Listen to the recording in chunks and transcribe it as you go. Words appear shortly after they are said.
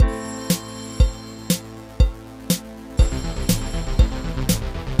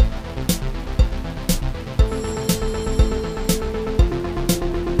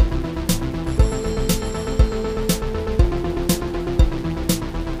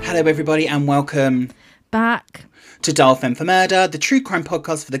Hello everybody and welcome back to Dolphin for Murder, the true crime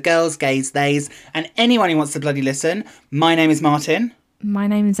podcast for the girls, gays, theys, and anyone who wants to bloody listen. My name is Martin. My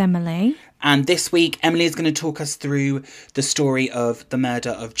name is Emily. And this week, Emily is going to talk us through the story of the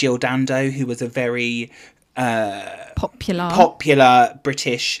murder of Jill Dando, who was a very popular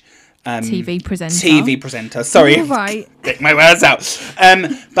British TV presenter. Sorry, right. Get my words out.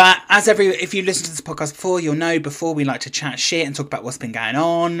 But if you listen to this podcast before, you'll know before we like to chat shit and talk about what's been going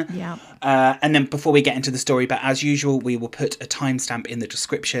on. Yeah. And then before we get into the story, but as usual, we will put a timestamp in the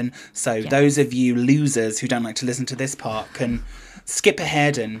description. So those of you losers who don't like to listen to this part can skip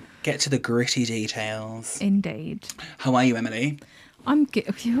ahead and get to the gritty details. Indeed. How are you, Emily? I'm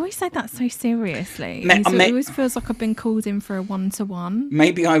good. You always say that so seriously. It always feels like I've been called in for a one-to-one.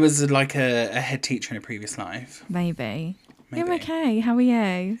 Maybe I was like a head teacher in a previous life. Maybe. You're okay. How are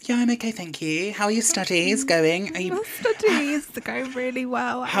you? Yeah, I'm okay, thank you. How are your studies going? My studies are going really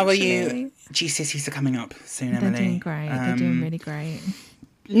well, actually. How are you? GCSEs are coming up soon, Emily. They're doing great. They're doing really great.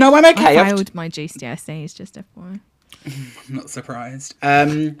 No, I'm okay. I failed my GCSEs, just FYI. I'm not surprised.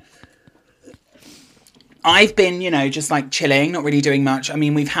 I've been, just like chilling, not really doing much. I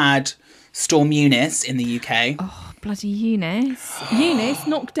mean, we've had Storm Eunice in the UK. Oh, bloody Eunice. Eunice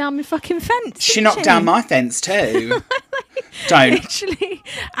knocked down my fucking fence. She knocked down my fence too. Don't. Literally.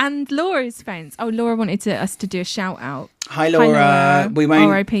 And Laura's fence. Oh, Laura wanted us to do a shout out. Hi, Laura. We won't.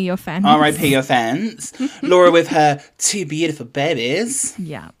 R.I.P. your fence. R.I.P. your fence. Laura with her two beautiful babies.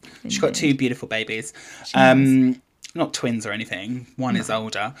 Yeah. She's got two beautiful babies. Not twins or anything. One is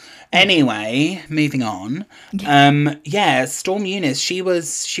older. Anyway, moving on. Yeah. Storm Eunice. She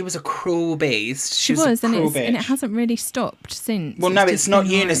was a cruel beast. She was, and it hasn't really stopped since. Well, no, it's not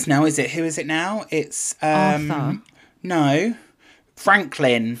Eunice now, is it? Who is it now? It's Arthur. No,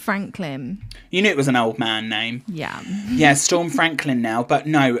 Franklin. You knew it was an old man name. Yeah. Yeah, Storm Franklin now. But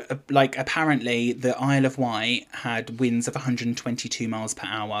no, like apparently the Isle of Wight had winds of 122 miles per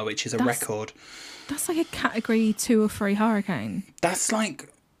hour, which is a record. That's like a category 2 or 3 hurricane. That's like,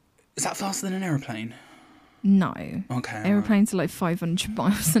 is that faster than an aeroplane? No. Okay. Aeroplanes are like 500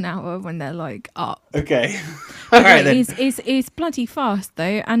 miles an hour when they're like up. Okay. All right then. It's bloody fast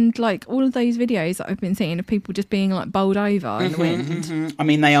though, and like all of those videos that I've been seeing of people just being like bowled over in the wind. I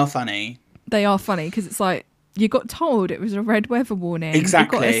mean, they are funny. They are funny because it's like, you got told it was a red weather warning.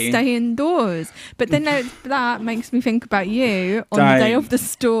 Exactly. You've got to stay indoors. But then that makes me think about you on the day of the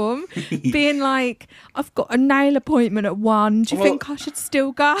storm, being like, I've got a nail appointment at 1. Do you think I should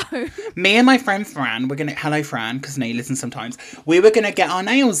still go? Me and my friend Fran, hello Fran, because I know you listen sometimes, we were going to get our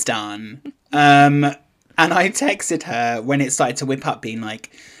nails done. And I texted her when it started to whip up being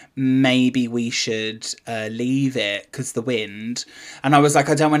like, maybe we should leave it because the wind. And I was like,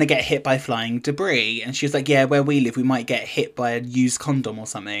 I don't want to get hit by flying debris. And she was like, yeah, where we live we might get hit by a used condom or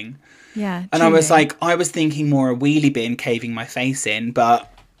something. Yeah. And I was like, I was thinking more a wheelie bin caving my face in, but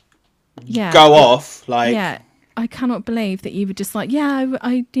off like. Yeah, I cannot believe that you were just like, yeah,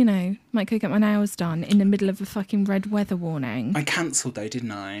 I might go get my nails done in the middle of a fucking red weather warning. I cancelled though,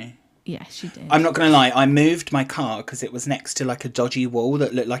 didn't I? Yes, you did. I'm not going to lie. I moved my car because it was next to like a dodgy wall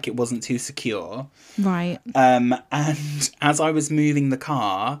that looked like it wasn't too secure. Right. And as I was moving the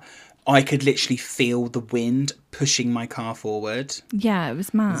car, I could literally feel the wind pushing my car forward. Yeah, it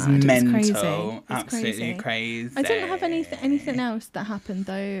was mad. It was mental. Crazy. Absolutely crazy. I didn't have anything else that happened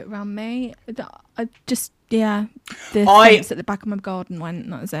though around me. I just, the fence at the back of my garden went,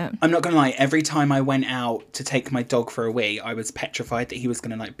 that was it. I'm not going to lie. Every time I went out to take my dog for a wee, I was petrified that he was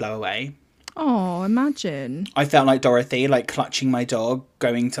going to like blow away. Oh, imagine. I felt like Dorothy, like clutching my dog,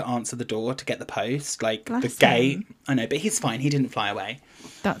 going to answer the door to get the post, like the gate. I know, but he's fine. He didn't fly away.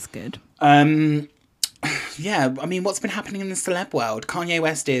 That's good. Yeah, I mean, what's been happening in the celeb world? Kanye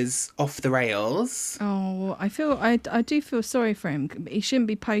West is off the rails. Oh, I do feel sorry for him. He shouldn't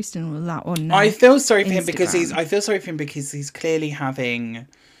be posting all that on. I feel sorry for him because he's clearly having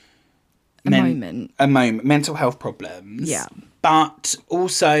a moment, mental health problems. Yeah, but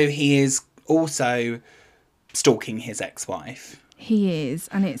also he is also stalking his ex-wife. He is,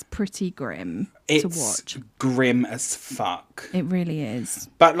 and it's pretty grim to watch. It's grim as fuck. It really is.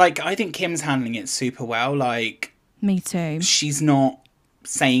 But, like, I think Kim's handling it super well. Like... Me too. She's not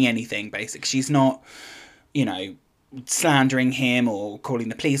saying anything, basically. She's not, slandering him or calling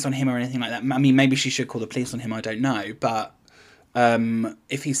the police on him or anything like that. I mean, maybe she should call the police on him, I don't know. But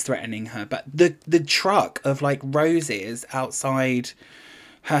if he's threatening her. But the truck of, like, roses outside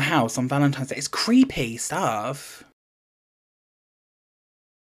her house on Valentine's Day, it's creepy stuff.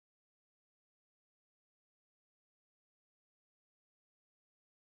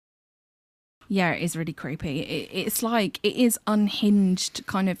 Yeah, it is really creepy. It's like, it is unhinged,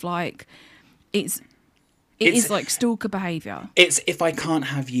 kind of like, it is like stalker behaviour. It's if I can't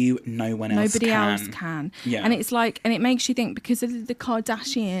have you, no one else Nobody can. else can. Yeah. And it's like, and it makes you think, because of the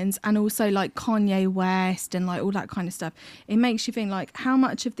Kardashians and also like Kanye West and like all that kind of stuff, it makes you think like, how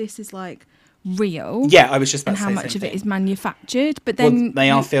much of this is like real? Yeah, I was just about and to say how the much same of it thing. is manufactured. But then Well, they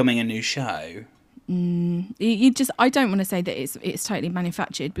are filming a new show. I don't want to say that it's totally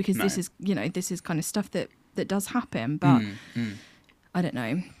manufactured, because No. this is, you know, this is kind of stuff that does happen, but I don't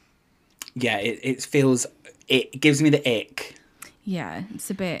know. Yeah, it feels, it gives me the ick. Yeah, it's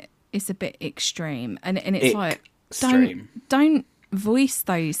a bit extreme, and it's like, Extreme. don't voice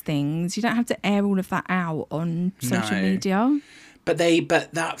those things. You don't have to air all of that out on social No. media. But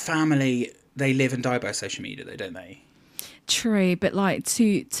that family, they live and die by social media, though, don't they? True, but like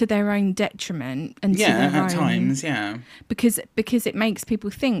to their own detriment, and to Yeah, their at own, times, yeah. because it makes people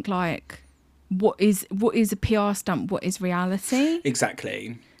think like, what is a PR stunt, what is reality?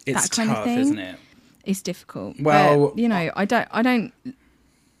 Exactly. It's That kind of tough, thing. isn't it? It's difficult. Well, but, you know, I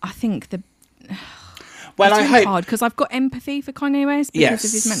think Well, it's I really hope. hard, because I've got empathy for Kanye West because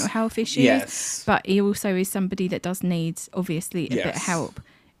of his Yes. mental health issues. Yes. But he also is somebody that does need, obviously, a bit of Yes. help.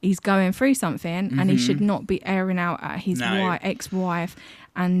 He's going through something, and he should not be airing out at his No. ex-wife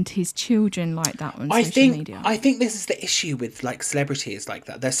and his children like that on social media. I think this is the issue with like celebrities like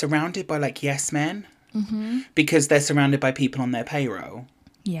that. They're surrounded by like yes men because they're surrounded by people on their payroll.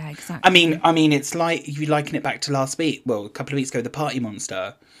 Yeah, exactly. I mean, it's like if you liken it back to last week. Well, a couple of weeks ago, the party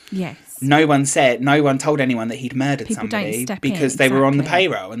monster. Yes. No one told anyone that he'd murdered People don't somebody step in, because they were on the exactly.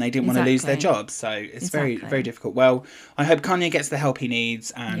 payroll and they didn't want to lose their Exactly. jobs. So it's very, Exactly. very difficult. Well, I hope Kanye gets the help he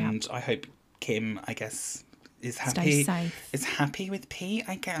needs, and I hope Kim, I guess, is happy. Stay safe. Is happy with Pete.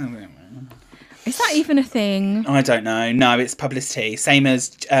 I guess. Is that even a thing? I don't know. No, it's publicity. Same as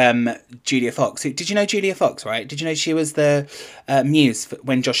Julia Fox. Did you know Julia Fox, right? Did you know she was the muse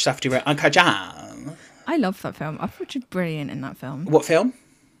when Josh Safdie wrote Uncut Jam? I love that film. I thought she was brilliant in that film. What film?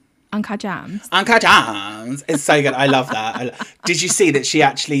 Uncut Jams. Uncut Jams. It's so good. I love that. Did you see that she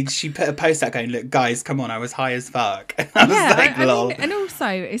put a post out going, look, guys, come on, I was high as fuck. I was like, lol. mean, and also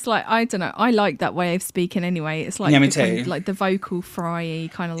it's like, I don't know, I like that way of speaking anyway. It's like Yeah, me the kind too. of, like the vocal fry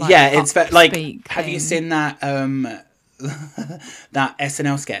kind of like, Yeah, it's like, upspeak have you thing. seen that that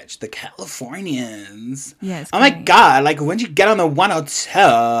SNL sketch, The Californians? Yeah, it's oh my great. god, like when you get on the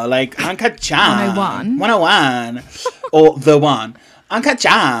 102, like Uncut Jams. 101. 101. Or The One. Uncut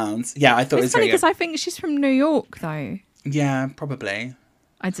Jams. Yeah, I thought it It's was funny very because good. I think she's from New York though. Yeah, probably.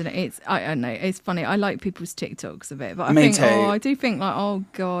 I don't know. I don't know. It's funny. I like people's TikToks a bit, but I Me think, too. I do think like, oh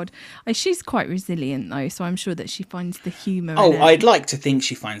god, she's quite resilient though, so I'm sure that she finds the humour. Oh, in it. I'd like to think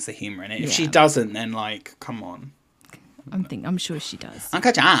she finds the humour in it. If she Yeah. doesn't, then like, come on. I'm sure she does.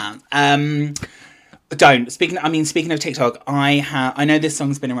 Uncut Jams. Speaking of TikTok, I know this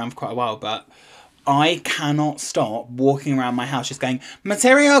song's been around for quite a while, but I cannot stop walking around my house just going,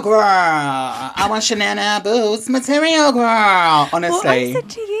 material girl, I want Shanana boots, material girl. Honestly. Well, I said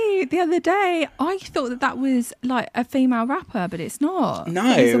to you the other day, I thought that was like a female rapper, but it's not.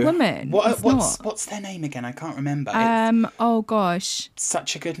 No. It's a woman. It's not. What's their name again? I can't remember. Oh gosh. It's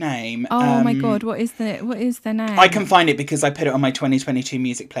such a good name. Oh my god, what is their name? I can find it because I put it on my 2022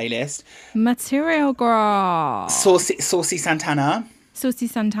 music playlist. Material Girl. Saucy Santana. Saucy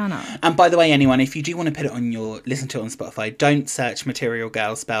Santana. And by the way, anyone, if you do want to put it on listen to it on Spotify, don't search Material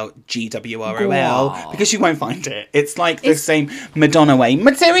Girl spelled GWROL Girl. because you won't find it. It's like the same Madonna way.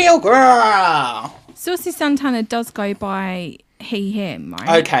 Material Girl! Saucy Santana does go by he, him,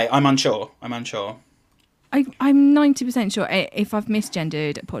 right? Okay, I'm unsure. I'm 90% sure. If I've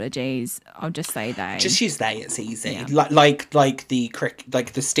misgendered, apologies. I'll just say they. Just use they, it's easy. Yeah. Like the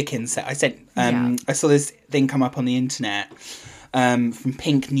stick-in set. I saw this thing come up on the internet. From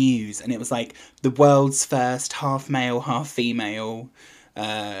Pink News, and it was like the world's first half male, half female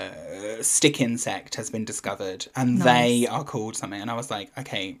stick insect has been discovered, and Nice. they are called something. And I was like,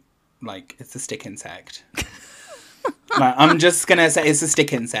 okay, like it's a stick insect. Like, I'm just gonna say it's a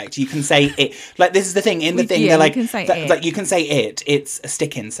stick insect. You can say it. Like this is the thing in the thing. Yeah, They're like, you can say it. like you can say it. It's a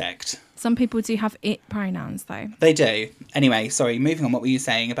stick insect. Some people do have it pronouns though. They do. Anyway, sorry. Moving on. What were you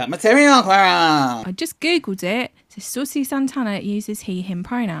saying about Material Girl? I just googled it. So Saucy Santana uses he, him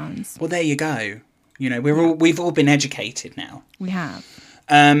pronouns. Well, there you go. You know, we've all been educated now. We have.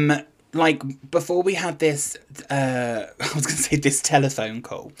 Like before we had this, I was going to say this telephone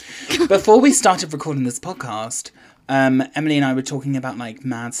call. Before we started recording this podcast, Emily and I were talking about like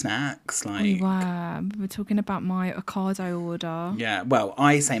mad snacks, like We were talking about my avocado order. yeah. Well,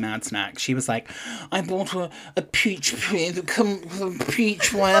 I say mad snack. She was like, I bought a peach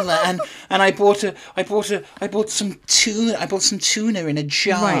whatever, and I bought some tuna. I bought some tuna in a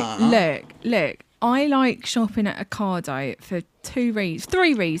jar. Right, look. I like shopping at Ocado for three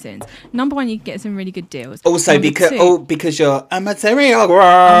reasons. Number one, you can get some really good deals. Also, Number because you're a material girl.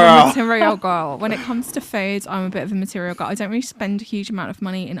 I'm a material girl. When it comes to foods, I'm a bit of a material girl. I don't really spend a huge amount of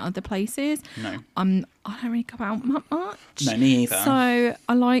money in other places. No. I don't really go out that much. No, me either. So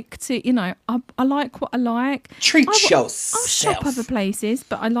I like to, I like what I like. Treat yourself. I'll shop other places,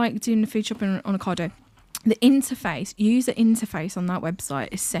 but I like doing the food shopping on Ocado. The user interface on that website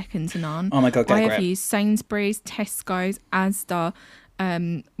is second to none. Oh my God, I have used Sainsbury's, Tesco's, Asda,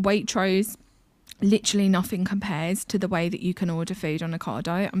 Waitrose. Literally nothing compares to the way that you can order food on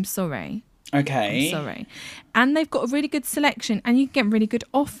Ocado. I'm sorry. Okay. I'm sorry. And they've got a really good selection and you can get really good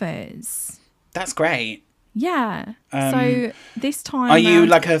offers. That's great. Yeah. So this time... Are you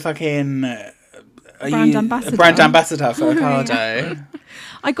like a fucking... brand ambassador? Brand ambassador for Ocado. Yeah.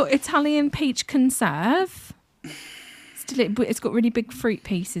 I got Italian peach conserve. It's got really big fruit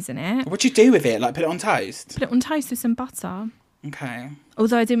pieces in it. What'd you do with it? Like put it on toast? Put it on toast with some butter. Okay.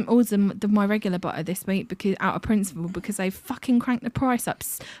 Although I didn't order my regular butter this week because out of principle because they fucking cranked the price up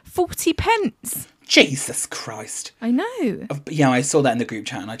 40 pence. Jesus Christ. I know. Yeah, I saw that in the group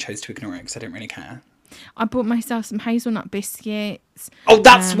chat and I chose to ignore it because I didn't really care. I bought myself some hazelnut biscuits. Oh,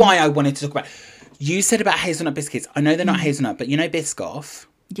 that's why I wanted to talk about... You said about hazelnut biscuits. I know they're not hazelnut, but you know Biscoff?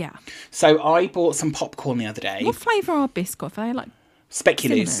 Yeah. So I bought some popcorn the other day. What flavour are Biscoff? Are they like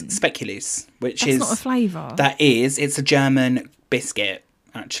Speculoos, which That's is... not a flavour. It's a German biscuit,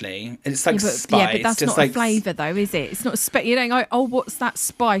 actually. It's like spiced. Yeah, but that's not like a flavour though, is it? It's not you don't go, oh, what's that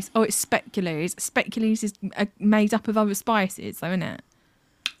spice? Oh, it's speculoos. Speculoos is made up of other spices though, isn't it?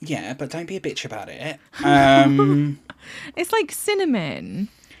 Yeah, but don't be a bitch about it. It's like cinnamon.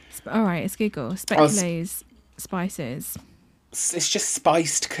 All right, it's Google. Speculoos, spices. It's just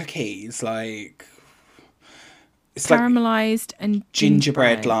spiced cookies, like... It's caramelized and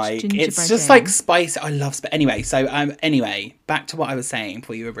gingerbread like it's just like spice. I love anyway. So anyway, back to what I was saying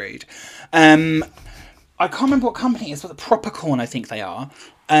before you were rude. I can't remember what company it is, but the Proper Corn I think they are.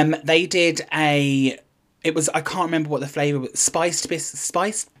 They did I can't remember what the flavor was.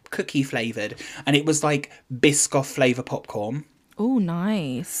 Spiced cookie flavored, and it was like Biscoff flavor popcorn. Oh,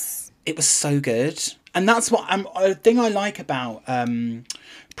 nice! It was so good, and that's what a thing I like about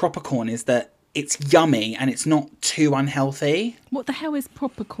Proper Corn is that it's yummy and it's not too unhealthy. What the hell is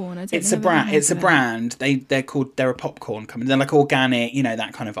Proper Corn? It's a brand. They're a popcorn company. They're like organic,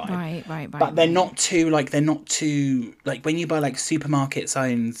 that kind of vibe. Right. But they're not too like when you buy like supermarket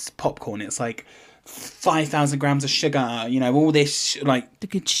owns popcorn, it's like 5,000 grams of sugar, all this like the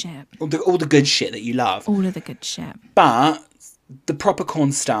good shit. All the good shit that you love. All of the good shit. But the Proper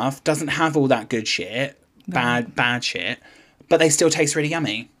Corn stuff doesn't have all that good shit, bad shit, but they still taste really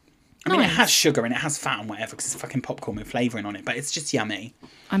yummy. I mean, it has sugar and it has fat and whatever because it's fucking popcorn with flavouring on it, but it's just yummy.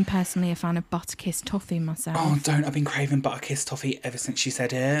 I'm personally a fan of Butterkiss toffee myself. Oh, don't. I've been craving Butterkiss toffee ever since you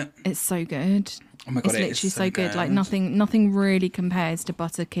said it. It's so good. Oh my God, it's literally so good. Like nothing really compares to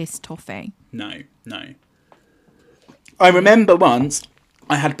Butterkiss toffee. No. I remember once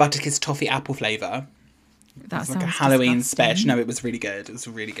I had Butterkiss toffee apple flavour. That sounds like a Halloween special. No, it was really good. It was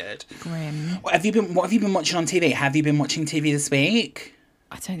really good. Grim. What have you been watching on TV? Have you been watching TV this week?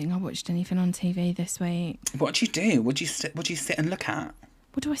 I don't think I watched anything on TV this week. What do you do? What do you sit and look at?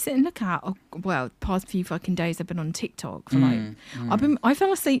 What do I sit and look at? Oh, well, past few fucking days I've been on TikTok for I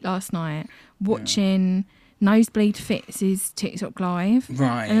fell asleep last night watching Nosebleed Fitz's TikTok live.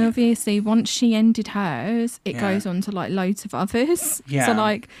 Right. And obviously once she ended hers, it goes on to like loads of others. Yeah. So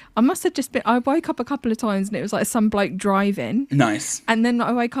like I must have just been I woke up a couple of times and it was like some bloke driving. Nice. And then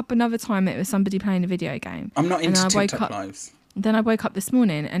I woke up another time it was somebody playing a video game. I'm not into TikTok lives. Then I woke up this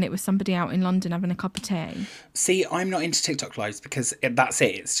morning and it was somebody out in London having a cup of tea. See, I'm not into TikTok lives because that's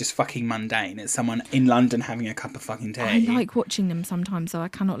it. It's just fucking mundane. It's someone in London having a cup of fucking tea. I like watching them sometimes, though. I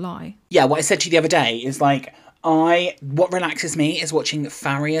cannot lie. Yeah, what I said to you the other day is like, what relaxes me is watching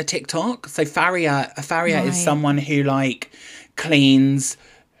Farrier TikTok. So Farrier is someone who like cleans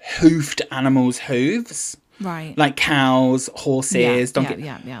hoofed animals' hooves. Right. Like cows, horses, donkeys.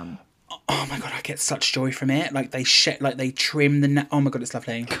 Yeah. Oh my God, I get such joy from it. Like they trim the oh my God, it's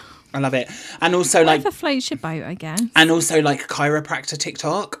lovely. I love it. And also like floats your boat, I guess. And also like chiropractor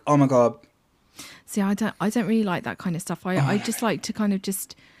TikTok. Oh my God. See, I don't really like that kind of stuff. I just like to kind of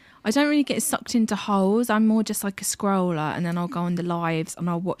I don't really get sucked into holes. I'm more just like a scroller, and then I'll go on the lives and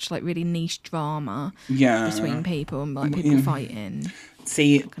I'll watch like really niche drama between people and like people fighting.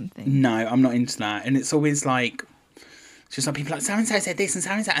 See, kind of thing. No, I'm not into that. And it's always like, just like people like, so-and-so said this and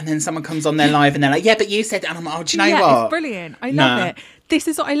so-and-so, and then someone comes on their live and they're like, yeah, but you said, and I'm like, oh, do you know what? It's brilliant. I love it. This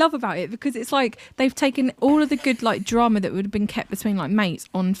is what I love about it, because it's like they've taken all of the good like drama that would have been kept between like mates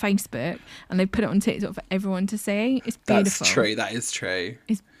on Facebook, and they've put it on TikTok for everyone to see. It's beautiful. That's true. That is true.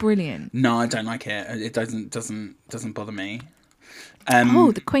 It's brilliant. No, I don't like it. It doesn't bother me.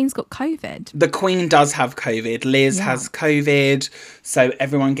 The Queen's got COVID. The Queen does have COVID. Liz has COVID. So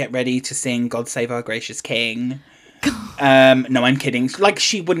everyone get ready to sing God Save Our Gracious King. No, I'm kidding. Like,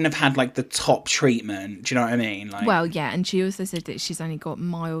 she wouldn't have had like the top treatment. Do you know what I mean? Like, well, yeah, and she also said that she's only got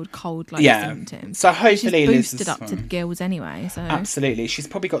mild cold like symptoms. So hopefully she's boosted up to the gills anyway. So absolutely, she's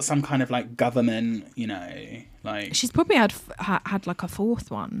probably got some kind of like government, like she's probably had like a fourth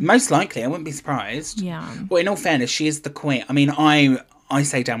one. Most likely, I wouldn't be surprised. Yeah. Well, in all fairness, she is the Queen. I mean, I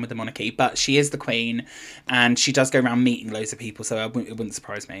say down with the monarchy, but she is the Queen, and she does go around meeting loads of people, so it wouldn't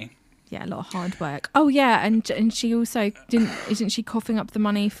surprise me. Yeah, a lot of hard work. Oh yeah, and she also isn't she coughing up the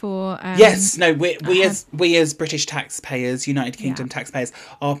money for? Yes, no, we as British taxpayers, United Kingdom taxpayers,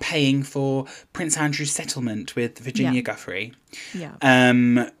 are paying for Prince Andrew's settlement with Virginia Guthrie.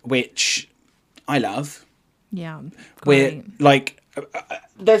 Yeah. Which I love. Yeah. We're like,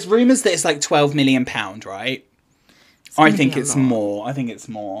 there's rumours that it's like £12 million, right? I think it's more.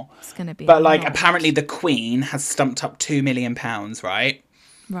 It's gonna be. But like, apparently, the Queen has stumped up £2 million, right?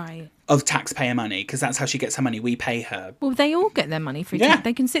 Right. Of taxpayer money, because that's how she gets her money. We pay her. Well, they all get their money through tax.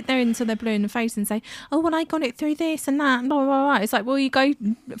 They can sit there until they're blue in the face and say, oh, well, I got it through this and that, and blah, blah, blah. It's like, well, you go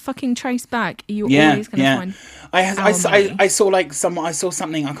fucking trace back. You're always going to find I saw like I saw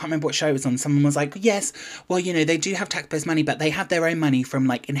something, I can't remember what show it was on. Someone was like, yes, well, they do have taxpayers' money, but they have their own money from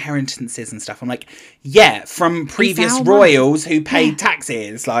like inheritances and stuff. I'm like, yeah, from previous royals who paid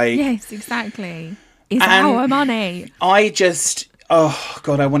taxes. Like, yes, exactly. It's our money. Oh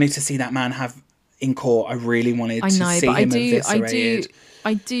God, I wanted to see that man have in court. I really wanted to see him eviscerated.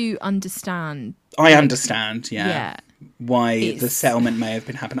 I do understand. I understand, why the settlement may have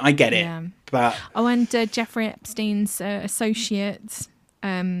been happening. I get it, but and Jeffrey Epstein's associate,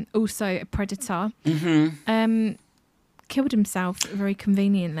 also a predator, killed himself very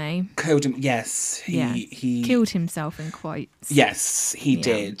conveniently. Yes, he killed himself in quotes. Yes, he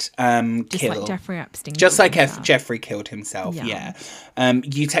did. Just like Jeffrey Epstein. Just like Jeffrey killed himself. Yeah.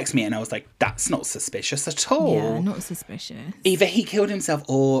 You text me and I was like, that's not suspicious at all. Yeah, not suspicious. Either he killed himself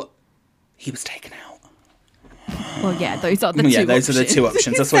or he was taken out. Well, yeah, those are the two options. Those are the two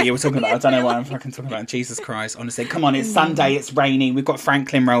options. That's what you were talking about. I don't know why I'm fucking talking about. Jesus Christ, honestly. Come on, it's Sunday, it's raining. We've got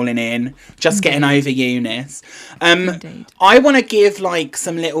Franklin rolling in. Just getting over Eunice. I want to give like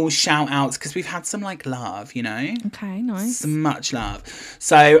some little shout outs because we've had some like love, Okay, nice. Some much love.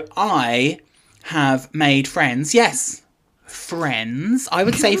 So I have made friends. Yes. Friends. I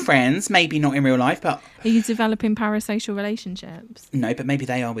would say friends, maybe not in real life, but... Are you developing parasocial relationships? No, but maybe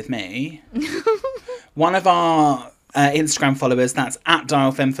they are with me. One of our Instagram followers, that's at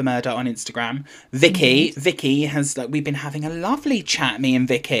DialFemForMurder on Instagram, Vicky. Vicky has, we've been having a lovely chat, me and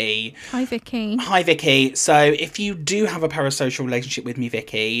Vicky. Hi, Vicky. Hi, Vicky. So if you do have a parasocial relationship with me,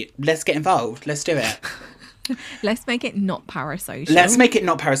 Vicky, let's get involved. Let's do it. Let's make it not parasocial. Let's make it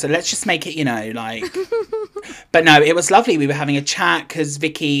not parasocial. Let's just make it, like... But no, it was lovely. We were having a chat because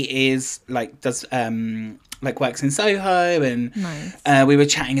Vicky is, does... works in Soho, and nice. We were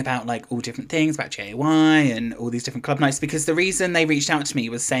chatting about all different things about JAY and all these different club nights, because the reason they reached out to me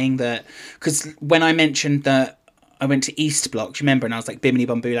was saying that, because when I mentioned that I went to East Block, do you remember? And I was like, Bimini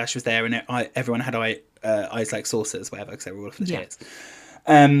Bombulash was there, and everyone had eyes like saucers, whatever, because they were all off the tits.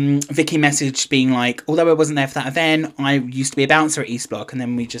 Vicky messaged being like, although I wasn't there for that event, I used to be a bouncer at East Block, and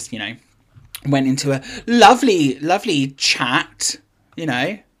then we just, went into a lovely chat,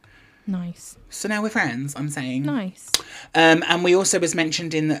 Nice. So now we're friends, I'm saying. Nice. And we also was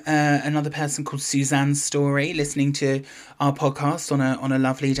mentioned in another person called Suzanne's story, listening to our podcast on a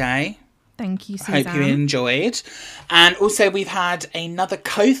lovely day. Thank you, Suzanne. Hope you enjoyed. And also we've had another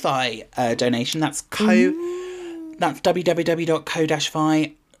Ko-Fi donation. That's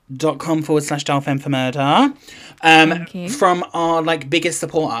www.ko-fi.com/DialFemForMurder. Thank you. From our biggest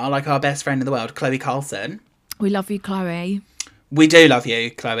supporter, our best friend in the world, Chloe Carlson. We love you, Chloe. We do love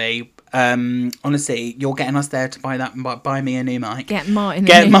you, Chloe. Honestly, you're getting us there to buy me a new mic. Get Martin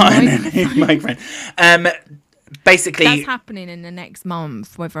a new microphone. Basically, that's happening in the next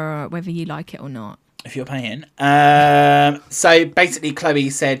month, whether you like it or not. If you're paying. So basically, Chloe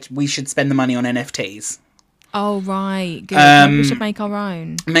said we should spend the money on NFTs. Oh, right. Good. Maybe we should make our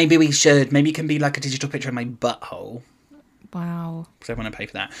own. Maybe we should. Maybe it can be like a digital picture of my butthole. Wow. Because I want to pay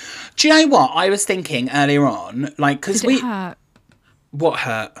for that. Do you know what I was thinking earlier on? Like, because Did it hurt? What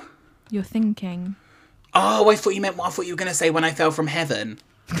hurt? You're thinking. Oh, I thought you meant what I thought you were going to say when I fell from heaven.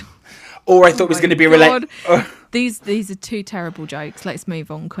 Or I thought it was going to be related. These are two terrible jokes. Let's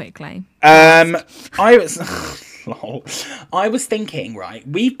move on quickly. I was thinking, right,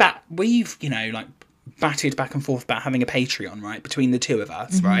 we've like batted back and forth about having a Patreon, right, between the two of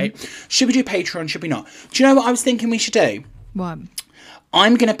us, right? Should we do Patreon? Should we not? Do you know what I was thinking we should do? What?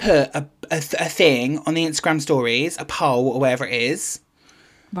 I'm going to put a thing on the Instagram stories, a poll or whatever it is.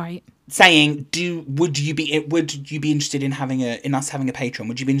 Right. Saying, would you be interested in us having a Patreon?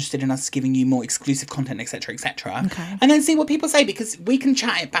 Would you be interested in us giving you more exclusive content, etc., etc.? Okay. And then see what people say, because we can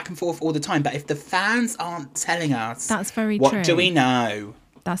chat it back and forth all the time. But if the fans aren't telling us, that's very what true. do we know?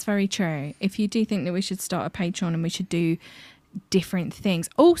 That's very true. If you do think that we should start a Patreon and we should do different things,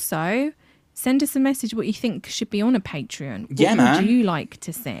 also send us a message what you think should be on a Patreon. What would you like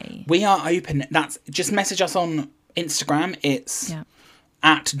to see? We are open. Just message us on Instagram. It's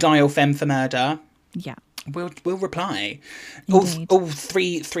at DialFemForMurder. Yeah. We'll reply. All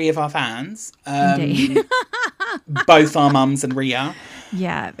three of our fans. Indeed. Both our mums and Ria.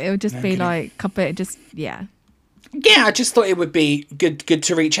 Yeah, it would just be like Yeah, I just thought it would be good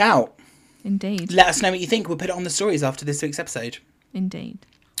to reach out. Indeed. Let us know what you think. We'll put it on the stories after this week's episode. Indeed.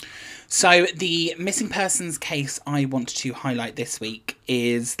 So the missing persons case I want to highlight this week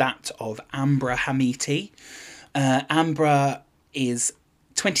is that of Ambra Hamiti. Ambra is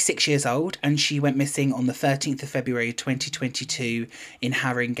 26 years old, and she went missing on the 13th of February 2022 in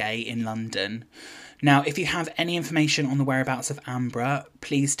Haringey in London. Now, if you have any information on the whereabouts of Ambra,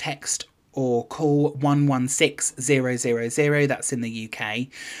 please text or call 116000. That's in the UK.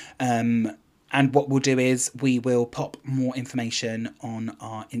 And what we'll do is we will pop more information on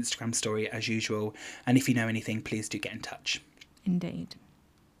our Instagram story as usual. And if you know anything, please do get in touch. Indeed.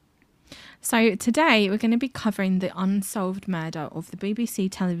 So today we're going to be covering the unsolved murder of the BBC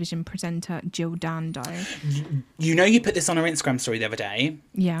television presenter Jill Dando. You know, you put this on our Instagram story the other day.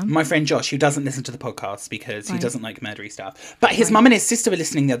 Yeah. My friend Josh, who doesn't listen to the podcast because he doesn't like murdery stuff. But his mum and his sister were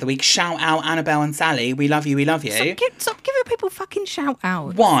listening the other week. Shout out Annabelle and Sally. We love you, we love you. Stop giving people fucking shout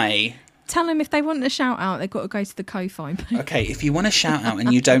outs. Why? Tell them if they want a shout out, they've got to go to the Ko-Fi. Okay, if you want a shout out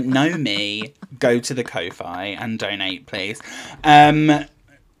and you don't know me, go to the Ko-Fi and donate, please.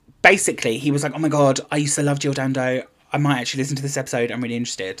 Basically, he was like, oh my God, I used to love Jill Dando. I might actually listen to this episode. I'm really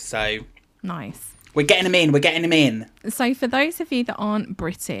interested. So nice. We're getting him in. So for those of you that aren't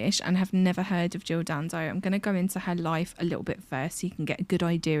British and have never heard of Jill Dando, I'm going to go into her life a little bit first so you can get a good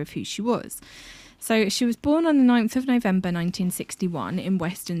idea of who she was. So she was born on the 9th of November 1961 in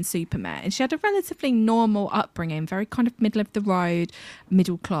Weston-super-Mare, and she had a relatively normal upbringing, very kind of middle of the road,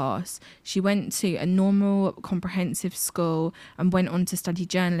 middle class. She went to a normal comprehensive school and went on to study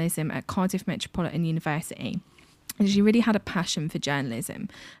journalism at Cardiff Metropolitan University. And she really had a passion for journalism.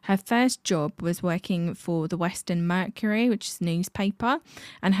 Her first job was working for the Western Mercury, which is a newspaper,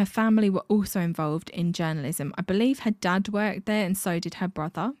 and her family were also involved in journalism. I believe her dad worked there and so did her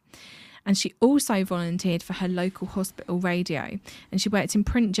brother. And she also volunteered for her local hospital radio. And she worked in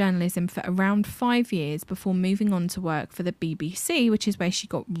print journalism for around 5 years before moving on to work for the BBC, which is where she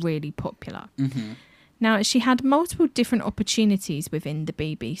got really popular. Mm-hmm. Now, she had multiple different opportunities within the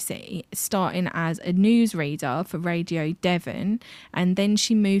BBC, starting as a newsreader for Radio Devon, and then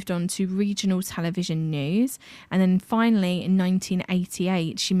she moved on to regional television news, and then finally in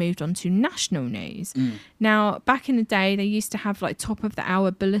 1988 she moved on to national news. Now, back in the day, they used to have like top of the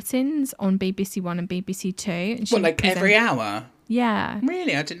hour bulletins on BBC One and BBC Two. And what, like every hour? Yeah.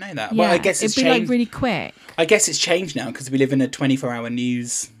 Really? I didn't know that. Yeah. Well, I guess it's It'd be changed. like really quick. I guess it's changed now because we live in a 24-hour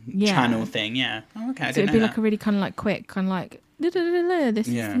news channel thing. Yeah. Oh, okay. I didn't know it'd be that. like a really kind of like quick, kind of like, this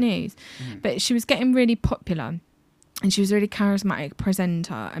is the news. But she was getting really popular. And she was a really charismatic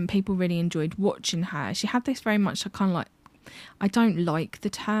presenter and people really enjoyed watching her. She had this very much kind of like, I don't like the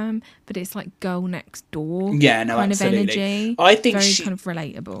term, but it's like girl next door kind absolutely. Of energy. I think very kind of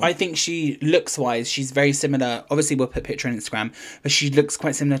relatable. I think she looks wise, she's very similar. Obviously, we'll put a picture on Instagram, but she looks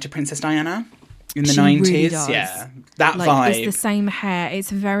quite similar to Princess Diana in the 90s. Really does. Yeah, that like, vibe. It's the same hair.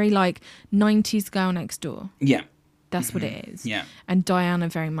 It's very like 90s girl next door. Yeah. That's what it is. Yeah. And Diana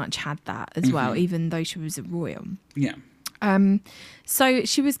very much had that as well, even though she was a royal. Yeah. So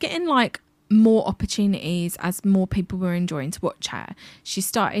she was getting like more opportunities as more people were enjoying to watch her. She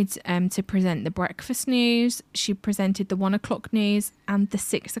started to present the breakfast news. She presented the 1 o'clock news and the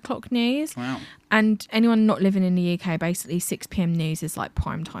 6 o'clock news. Wow. And anyone not living in the UK, basically 6 p.m. news is like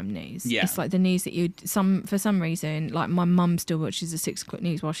prime time news. Yeah. It's like the news that for some reason, like my mum still watches the 6 o'clock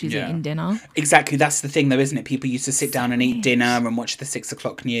news while she's eating dinner. Exactly. That's the thing though, isn't it? People used to sit down and eat dinner and watch the 6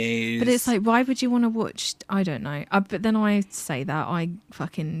 o'clock news. But it's like, why would you want to watch? I don't know. But then I say that I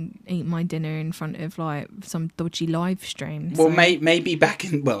fucking eat my dinner in front of like some dodgy live stream. Well, maybe back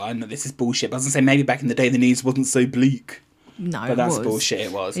in, well, I know this is bullshit, but I was going to say maybe back in the day the news wasn't so bleak. No, but that's bullshit.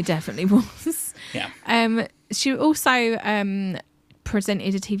 It was. It definitely was. Yeah. She also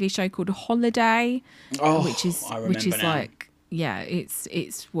presented a TV show called Holiday, which is now. like, yeah,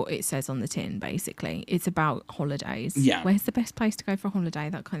 it's what it says on the tin. Basically, it's about holidays. Yeah. Where's the best place to go for a holiday?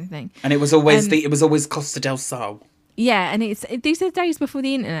 That kind of thing. And it was always Costa del Sol. Yeah, and these are days before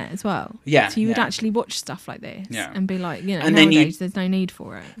the internet as well. Yeah. So you would actually watch stuff like this and be like, and nowadays there's no need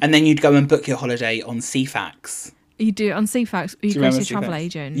for it. And then you'd go and book your holiday on CFAX. You do it on CFAX. You go to a travel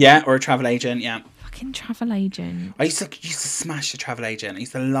agent. Yeah, or a travel agent. Yeah. Fucking travel agent. I used to smash a travel agent. I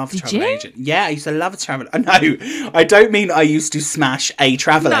used to love a travel agent. Yeah, I used to love a travel. No, I don't mean I used to smash a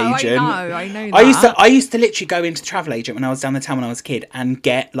travel agent. I know that. I used to literally go into travel agent when I was down the town when I was a kid and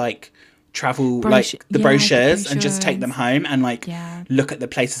get like travel the brochures and just take them home and look at the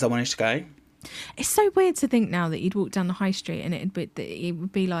places I wanted to go. It's so weird to think now that you'd walk down the high street and it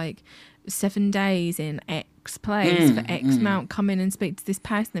would be like 7 days in X place for X amount, come in and speak to this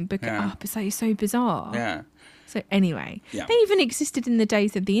person and book it up. It's like so bizarre. Yeah. So anyway, they even existed in the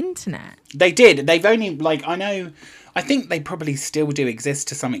days of the internet. They did. They've only I think they probably still do exist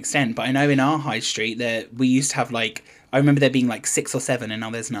to some extent, but I know in our high street that we used to have I remember there being 6 or 7 and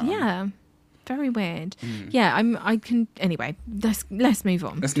now there's none. Yeah. Very weird. Yeah, anyway, let's move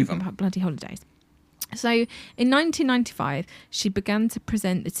on. Let's move on. About bloody holidays. So in 1995, she began to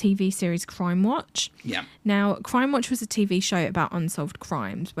present the TV series Crime Watch. Yeah. Now, Crime Watch was a TV show about unsolved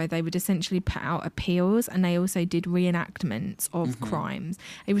crimes where they would essentially put out appeals and they also did reenactments of crimes.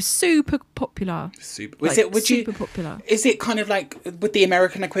 It was super popular. Super. Super popular. Is it kind of would the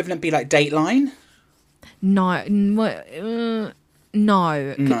American equivalent be like Dateline? No,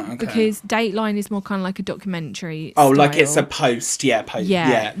 okay. Because Dateline is more kind of like a documentary. Oh, style. like it's a post. So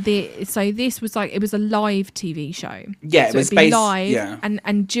this was it was a live TV show. Yeah, so it was it'd be live. Yeah.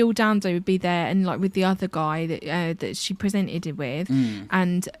 And Jill Dando would be there, and with the other guy that she presented it with,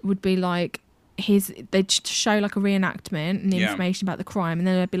 and would be they'd show a reenactment and the information about the crime, and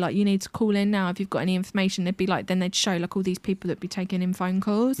then they'd be like, you need to call in now if you've got any information. They'd be then they'd show all these people that'd be taking in phone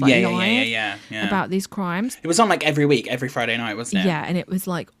calls live about these crimes. It was on every week, every Friday night, wasn't it? Yeah, and it was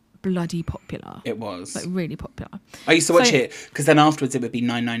bloody popular. It was really popular. I used to watch it because then afterwards it would be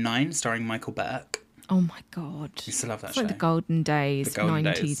 999 starring Michael Burke. Oh my God. I used to love that it's show. The golden days,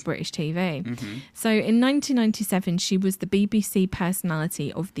 90s British TV. Mm-hmm. So in 1997, she was the BBC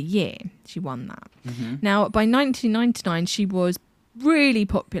Personality of the Year. She won that. Mm-hmm. Now, by 1999, she was really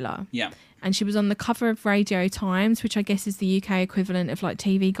popular. Yeah. And she was on the cover of Radio Times, which I guess is the UK equivalent of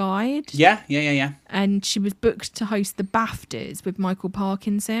TV Guide. Yeah. And she was booked to host the BAFTAs with Michael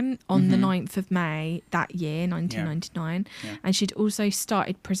Parkinson on the 9th of May that year, 1999. Yeah. And she'd also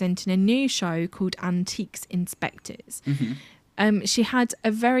started presenting a new show called Antiques Inspectors. Mm-hmm. She had a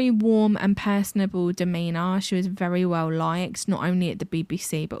very warm and personable demeanour. She was very well liked, not only at the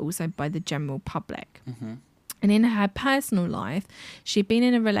BBC, but also by the general public. Mm-hmm. And in her personal life, she'd been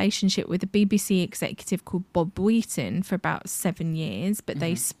in a relationship with a BBC executive called Bob Wheaton for about 7 years, but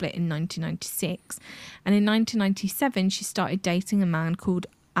they split in 1996. And in 1997, she started dating a man called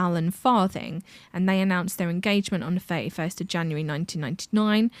Alan Farthing, and they announced their engagement on the 31st of January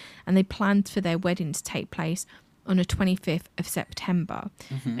 1999, and they planned for their wedding to take place on the 25th of September.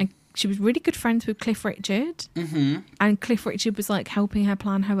 And she was really good friends with Cliff Richard, and Cliff Richard was helping her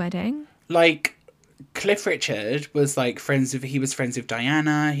plan her wedding. Cliff Richard was friends with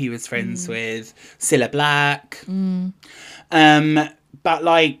Diana. He was friends with Cilla Black. But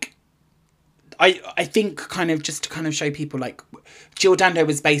I think just to show people Jill Dando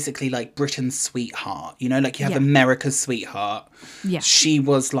was basically Britain's sweetheart. You have America's sweetheart. Yeah. She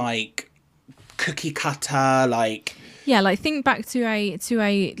was cookie cutter. Think back to a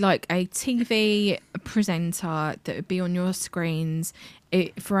TV presenter that would be on your screens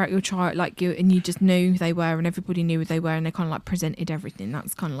throughout your child, and you just knew who they were, and everybody knew who they were, and they kind of presented everything.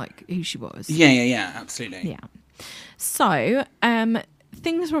 That's kind of who she was. Yeah, absolutely. Yeah. So,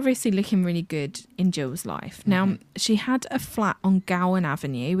 things were obviously looking really good in Jill's life. Now, she had a flat on Gowan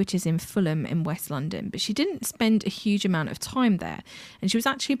Avenue, which is in Fulham in West London, but she didn't spend a huge amount of time there. And she was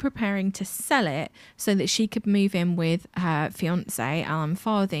actually preparing to sell it so that she could move in with her fiancé, Alan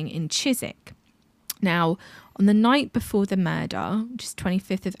Farthing, in Chiswick. Now, on the night before the murder, which is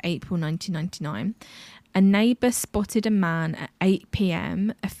 25th of April 1999, a neighbour spotted a man at 8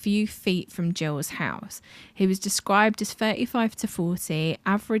 p.m. a few feet from Jill's house. He was described as 35 to 40,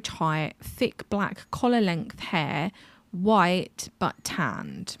 average height, thick black collar-length hair, white but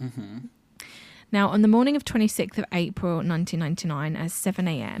tanned. Mm-hmm. Now, on the morning of 26th of April 1999 at 7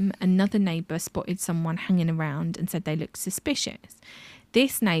 a.m, another neighbour spotted someone hanging around and said they looked suspicious.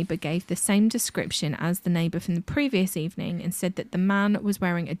 This neighbour gave the same description as the neighbour from the previous evening and said that the man was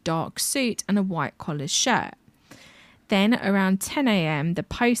wearing a dark suit and a white collared shirt. Then, around 10 a.m, the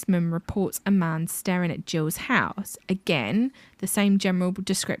postman reports a man staring at Jill's house. Again, the same general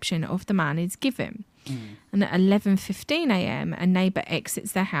description of the man is given. And at 11:15 a.m, a neighbour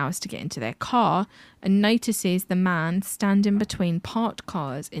exits their house to get into their car and notices the man standing between parked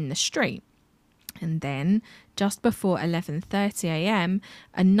cars in the street. And then, just before 11:30 a.m,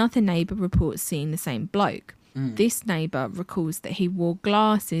 another neighbour reports seeing the same bloke. This neighbour recalls that he wore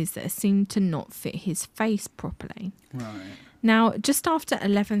glasses that seemed to not fit his face properly. Right. Now, just after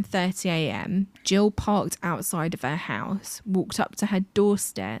 11:30 a.m, Jill parked outside of her house, walked up to her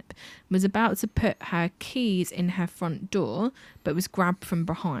doorstep, was about to put her keys in her front door, but was grabbed from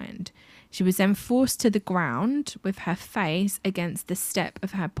behind. She was then forced to the ground with her face against the step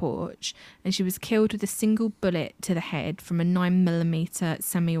of her porch, and she was killed with a single bullet to the head from a 9mm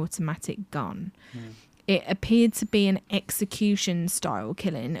semi-automatic gun. It appeared to be an execution-style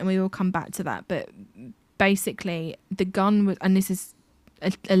killing, and we will come back to that, but basically the gun was, and this is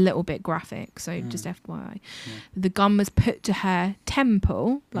a little bit graphic, so just FYI, the gun was put to her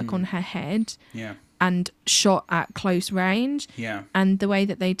temple, like on her head, and shot at close range. And the way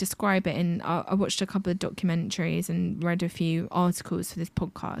that they describe it, and I watched a couple of documentaries and read a few articles for this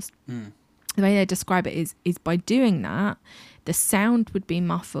podcast. The way they describe it is by doing that, the sound would be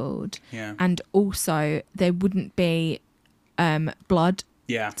muffled, and also there wouldn't be blood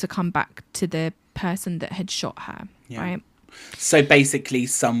to come back to the person that had shot her, right? So basically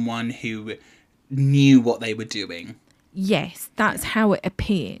someone who knew what they were doing. Yes, that's how it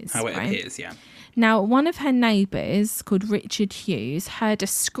appears. How it appears, yeah. Now, one of her neighbours, called Richard Hughes, heard a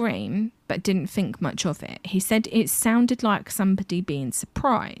scream but didn't think much of it. He said it sounded like somebody being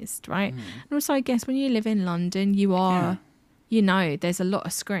surprised, right? And also, I guess when you live in London, you are, you know, there's a lot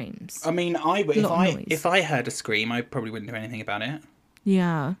of screams. I mean, if I heard a scream, I probably wouldn't do anything about it.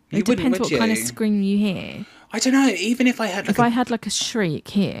 Yeah. You it depends wouldn't, what kind of scream you hear. I don't know. Even if I had if I had like a shriek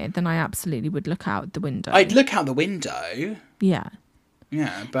here, then I absolutely would look out the window. I'd look out the window. Yeah.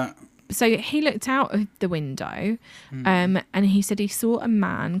 Yeah, but... So he looked out of the window and he said he saw a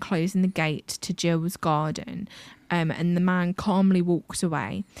man closing the gate to Jill's garden, and the man calmly walked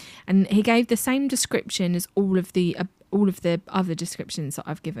away. And he gave the same description as all of the other descriptions that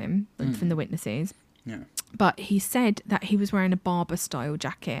I've given from the witnesses. Yeah. But he said that he was wearing a barber-style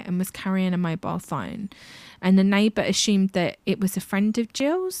jacket and was carrying a mobile phone. And the neighbour assumed that it was a friend of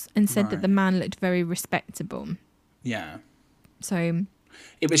Jill's and said that the man looked very respectable. Yeah. So...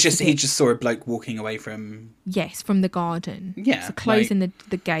 It was just, he just saw a bloke walking away from... Yes, from the garden. Yeah. So closing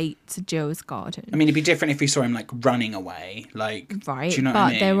the gate to Jill's garden. I mean, it'd be different if you saw him, like, running away. Like, right. Do you know what I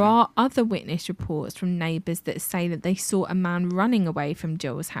mean? But there are other witness reports from neighbours that say that they saw a man running away from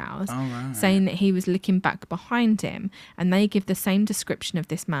Jill's house, saying that he was looking back behind him. And they give the same description of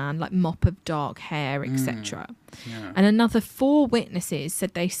this man, like mop of dark hair, etc. Yeah. And another 4 witnesses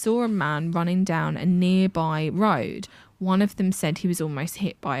said they saw a man running down a nearby road. One of them said he was almost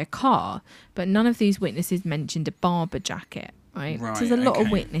hit by a car, but none of these witnesses mentioned a barber jacket, right? So there's a lot of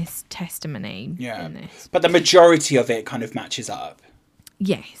witness testimony in this. But the majority of it kind of matches up.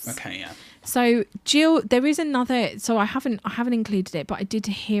 Yes. Okay, yeah. So Jill, there is another, so I haven't included it, but I did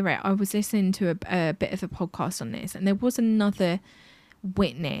hear it. I was listening to a bit of a podcast on this, and there was another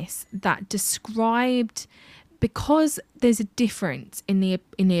witness that described, because there's a difference in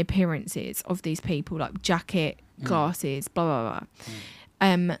the appearances of these people, like jacket, glasses, blah blah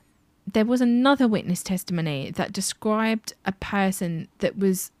blah. There was another witness testimony that described a person that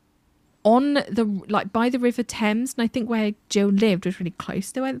was on the, like, by the River Thames, and I think where Jill lived was really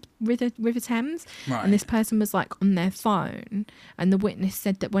close to where River Thames, and this person was like on their phone, and the witness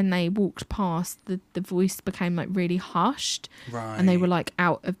said that when they walked past, the voice became like really hushed, and they were like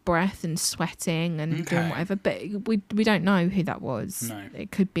out of breath and sweating and doing whatever, but we don't know who that was. No.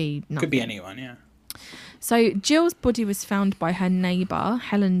 It could be nothing. Could be anyone, yeah. So Jill's body was found by her neighbour,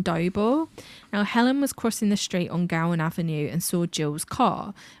 Helen Doble. Now, Helen was crossing the street on Gowan Avenue and saw Jill's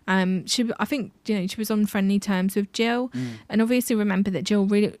car. I think, she was on friendly terms with Jill. And obviously remember that Jill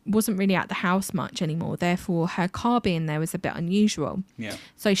wasn't really at the house much anymore. Therefore, her car being there was a bit unusual. Yeah.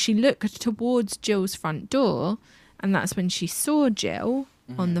 So she looked towards Jill's front door, and that's when she saw Jill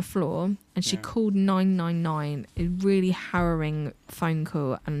on the floor, and she called 999, a really harrowing phone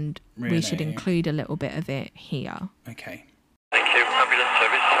call, and we should include a little bit of it here. Okay. Thank you. Ambulance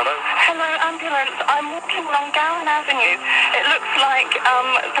service. Hello. Hello, ambulance. I'm walking along Gowan Avenue. It looks like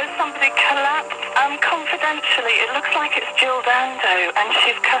there's somebody collapsed. Confidentially, it looks like it's Jill Dando, and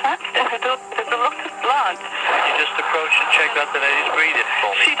she's collapsed in her door. There's a lot of blood. Can you just approach and check that the lady's breathing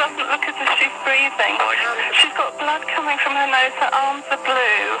for me? She doesn't look as if she's breathing. She's got blood coming from her nose. Her arms are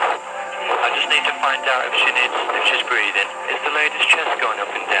blue. I just need to find out if she's breathing. Is the lady's chest going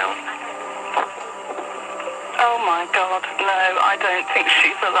up and down? Oh my God, no, I don't think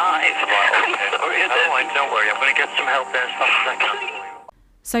she's alive. Right, okay. I'm sorry, I don't. Don't worry, I'm going to get some help there as fast as I can.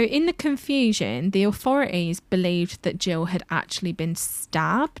 So in the confusion, the authorities believed that Jill had actually been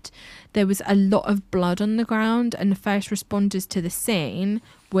stabbed. There was a lot of blood on the ground, and the first responders to the scene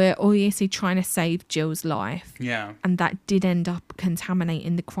were obviously trying to save Jill's life. Yeah. And that did end up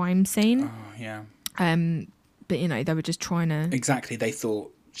contaminating the crime scene. Oh, yeah. But, they were just trying to... Exactly. They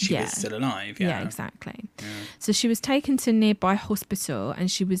thought she was still alive. Yeah, exactly. Yeah. So she was taken to a nearby hospital, and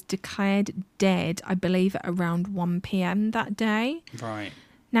she was declared dead, I believe, at around 1 p.m. that day. Right.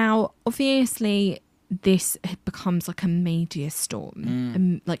 Now, obviously, this becomes like a media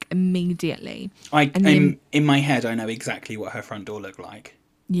storm, like immediately. In my head, I know exactly what her front door looked like.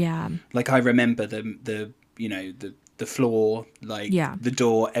 Yeah. Like, I remember the floor, like the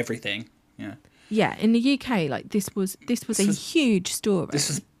door, everything. Yeah. Yeah, in the UK, like this was a huge story. This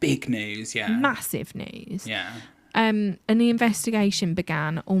was big news, yeah. Massive news. Yeah. And the investigation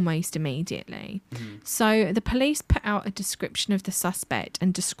began almost immediately. So the police put out a description of the suspect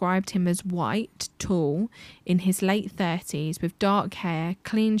and described him as white, tall, in his late 30s, with dark hair,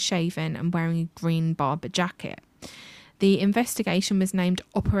 clean shaven, and wearing a green Barber jacket. The investigation was named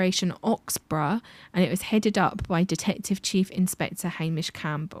Operation Oxborough, and it was headed up by Detective Chief Inspector Hamish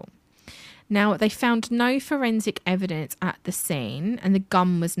Campbell. Now, they found no forensic evidence at the scene, and the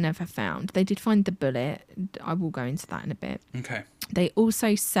gun was never found. They did find the bullet. I will go into that in a bit. Okay. They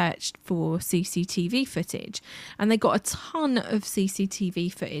also searched for CCTV footage, and they got a ton of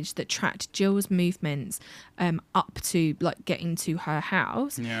CCTV footage that tracked Jill's movements up to like getting to her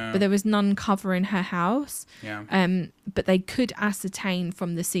house. Yeah. But there was none covering her house. Yeah. But they could ascertain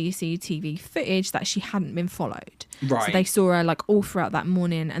from the CCTV footage that she hadn't been followed. Right. So they saw her like all throughout that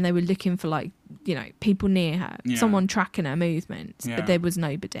morning, and they were looking for like, people near her, someone tracking her movements, but there was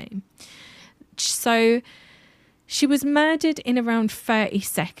nobody. So she was murdered in around 30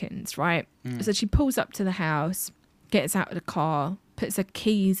 seconds, right? So she pulls up to the house, gets out of the car, puts her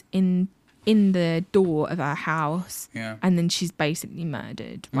keys in the door of her house, and then she's basically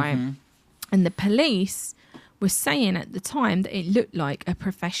murdered, right? And the police were saying at the time that it looked like a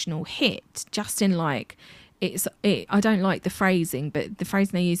professional hit, just in like... I don't like the phrasing, but the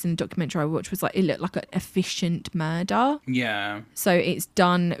phrasing they used in the documentary I watched was like, it looked like an efficient murder. Yeah. So it's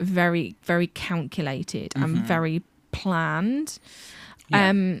done very, very calculated and very planned.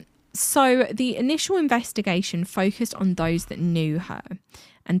 Yeah. So the initial investigation focused on those that knew her,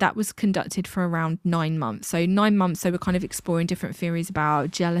 and that was conducted for around 9 months. So 9 months, they were kind of exploring different theories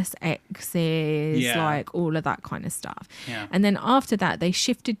about jealous exes, like all of that kind of stuff. Yeah. And then after that, they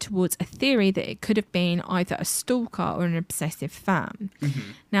shifted towards a theory that it could have been either a stalker or an obsessive fan.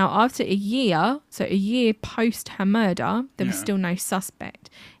 Now, after a year post her murder, there was still no suspect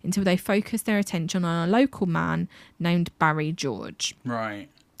until they focused their attention on a local man named Barry George. Right.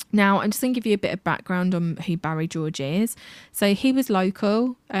 Now, I'm just going to give you a bit of background on who Barry George is. So he was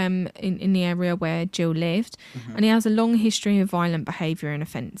local in the area where Jill lived, and he has a long history of violent behaviour and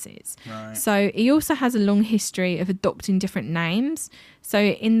offences. Right. So he also has a long history of adopting different names. So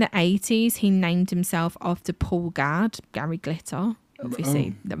in the 80s, he named himself after Paul Gadd, Gary Glitter.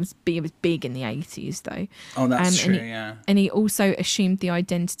 Obviously, it was big in the 80s, though. Oh, that's true, yeah. And he also assumed the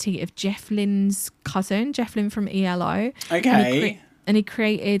identity of Jeff Lynne's cousin, Jeff Lynne from ELO. Okay. And he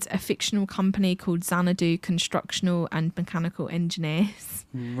created a fictional company called Xanadu Constructional and Mechanical Engineers.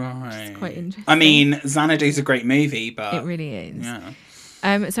 Right. It's quite interesting. I mean, Xanadu's a great movie, but... It really is.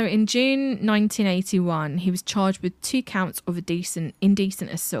 Yeah. So in June 1981, he was charged with 2 counts of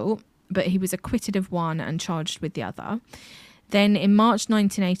indecent assault, but he was acquitted of one and charged with the other. Then in March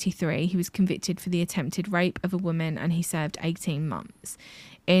 1983, he was convicted for the attempted rape of a woman, and he served 18 months.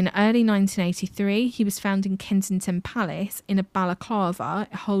 In early 1983, he was found in Kensington Palace in a balaclava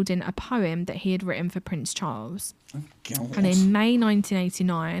holding a poem that he had written for Prince Charles. God. And in May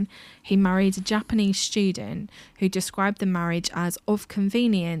 1989, he married a Japanese student who described the marriage as of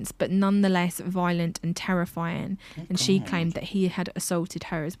convenience, but nonetheless violent and terrifying. And she claimed that he had assaulted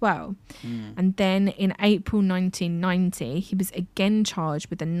her as well. And then in April 1990, he was again charged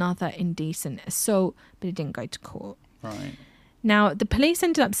with another indecent assault, but he didn't go to court. Right. Now, the police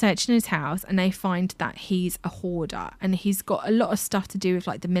ended up searching his house and they find that he's a hoarder and he's got a lot of stuff to do with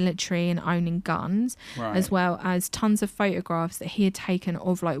like the military and owning guns, as well as tons of photographs that he had taken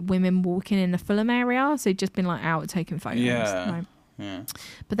of like women walking in the Fulham area. So he'd just been like out taking photos. Yeah. Right? Yeah.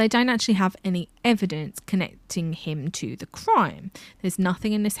 But they don't actually have any evidence connecting him to the crime. There's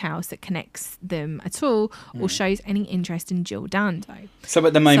nothing in this house that connects them at all or shows any interest in Jill Dando. So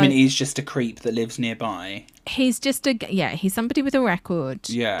at the moment, he's just a creep that lives nearby. He's just he's somebody with a record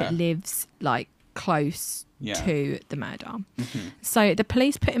Yeah. that lives like close Yeah. to the murder. So the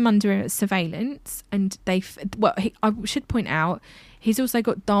police put him under surveillance and I should point out, he's also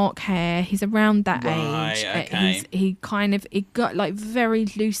got dark hair. He's around that Right, age. okay. He got like very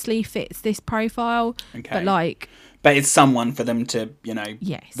loosely fits this profile, Okay. but like But it's someone for them to,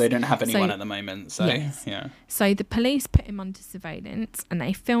 Yes. they don't have anyone So- at the moment. So, Yes. yeah. So the police put him under surveillance and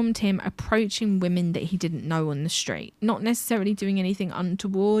they filmed him approaching women that he didn't know on the street. Not necessarily doing anything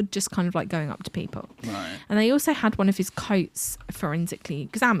untoward, just kind of like going up to people. Right. And they also had one of his coats forensically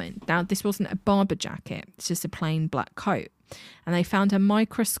examined. Now, this wasn't a barber jacket, it's just a plain black coat. And they found a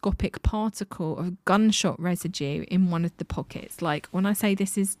microscopic particle of gunshot residue in one of the pockets. Like, when I say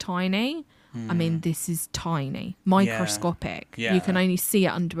this is tiny, I mean this is tiny, microscopic. Yeah. You can only see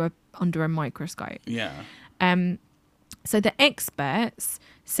it under a microscope. Yeah. So the experts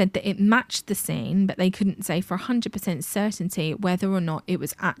said that it matched the scene, but they couldn't say for 100% certainty whether or not it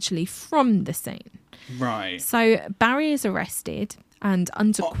was actually from the scene. Right. So Barry is arrested and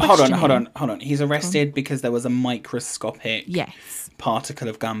under questioning. Hold on. He's arrested because there was a microscopic Yes. particle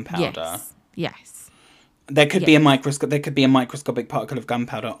of gunpowder. Yes. There could be a microscopic particle of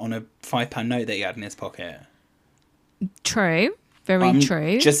gunpowder on a £5 note that he had in his pocket. True. Very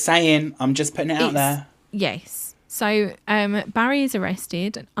true. Just saying. I'm just putting it out there. Yes. So Barry is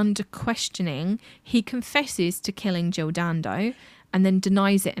arrested and under questioning. He confesses to killing Jill Dando and then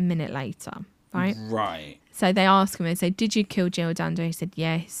denies it a minute later. Right? Right. So they ask him, they say, did you kill Jill Dando? He said,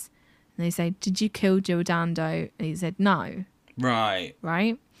 yes. And they say, did you kill Jill Dando? And he said, no. Right.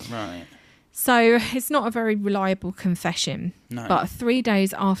 Right? Right. So it's not a very reliable confession. No. But 3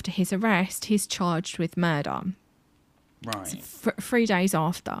 days after his arrest, he's charged with murder. Right. 3 days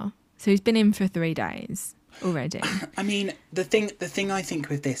after. So he's been in for 3 days already. I mean, the thing I think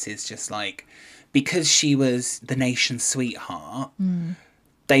with this is just like, because she was the nation's sweetheart,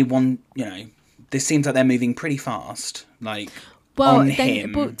 they want, this seems like they're moving pretty fast, like, on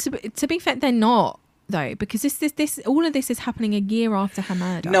him. Well, to be fair, they're not, though, because this all of this is happening a year after her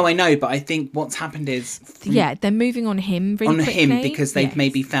murder. No, I know, but I think what's happened is... they're moving on him really quickly. Because they've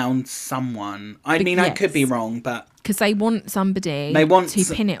maybe found someone. I mean, I could be wrong, but... Because they want somebody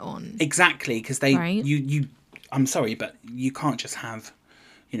to pin it on. Exactly, because they... Right? I'm sorry, but you can't just have,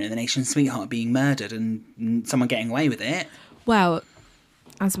 the nation's sweetheart being murdered and someone getting away with it. Well,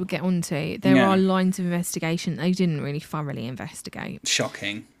 as we'll get on to, there are lines of investigation they didn't really thoroughly investigate.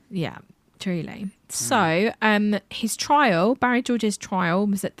 Shocking. Yeah, truly. So, his trial, Barry George's trial,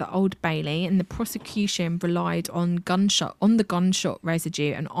 was at the Old Bailey, and the prosecution relied on the gunshot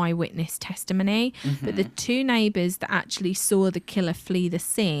residue and eyewitness testimony. But the two neighbours that actually saw the killer flee the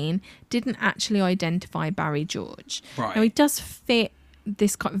scene didn't actually identify Barry George. Right. Now, he does fit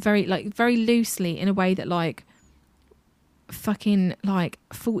this kind of very loosely in a way that fucking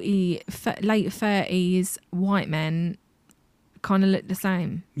 40 late 30s white men kind of look the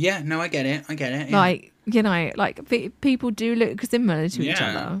same. Yeah, no, I get it. Yeah. People do look similar to each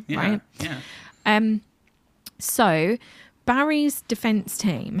other, right? Yeah. So Barry's defence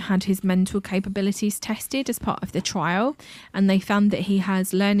team had his mental capabilities tested as part of the trial, and they found that he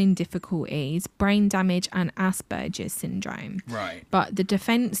has learning difficulties, brain damage and Asperger's syndrome. Right. But the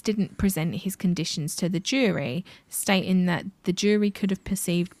defence didn't present his conditions to the jury, stating that the jury could have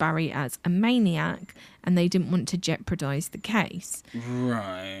perceived Barry as a maniac and they didn't want to jeopardise the case.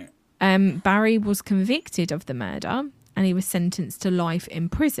 Right. Barry was convicted of the murder and he was sentenced to life in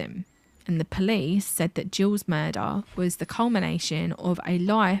prison. And the police said that Jill's murder was the culmination of a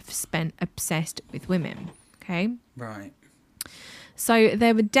life spent obsessed with women. Okay? Right. So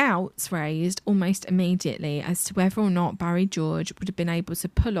there were doubts raised almost immediately as to whether or not Barry George would have been able to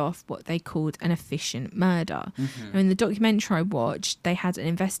pull off what they called an efficient murder. Now, in the documentary I watched, they had an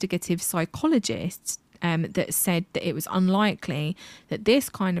investigative psychologist that said that it was unlikely that this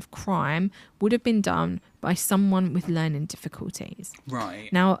kind of crime would have been done by someone with learning difficulties.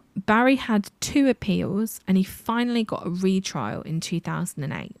 Right. Now, Barry had 2 appeals and he finally got a retrial in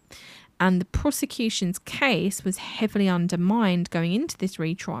 2008. And the prosecution's case was heavily undermined going into this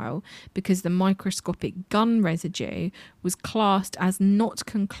retrial because the microscopic gun residue was classed as not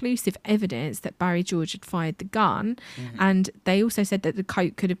conclusive evidence that Barry George had fired the gun. And they also said that the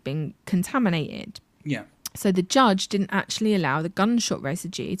coat could have been contaminated. Yeah. So the judge didn't actually allow the gunshot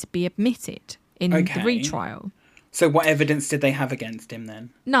residue to be admitted in the retrial. So what evidence did they have against him then?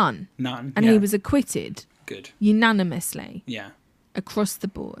 None. None. And he was acquitted good. unanimously Yeah. across the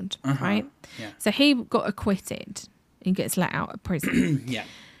board, right? Yeah. So he got acquitted. He gets let out of prison. Yeah.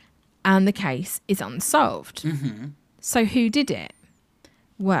 And the case is unsolved. So who did it?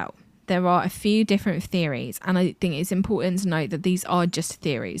 Well, there are a few different theories, and I think it's important to note that these are just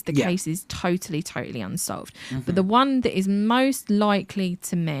theories. The case is totally unsolved. But the one that is most likely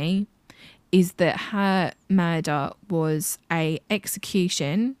to me is that her murder was a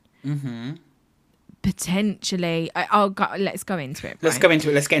execution. Potentially, let's go into it. Let's go into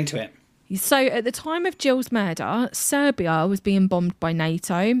it. Let's get into it. So at the time of Jill's murder, Serbia was being bombed by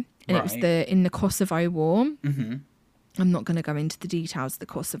NATO, and it was in the Kosovo War. I'm not going to go into the details of the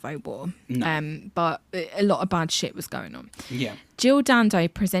Kosovo War, but a lot of bad shit was going on. Yeah. Jill Dando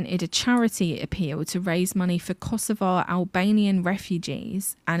presented a charity appeal to raise money for Kosovo Albanian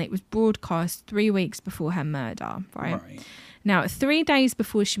refugees, and it was broadcast 3 weeks before her murder, right? Now, 3 days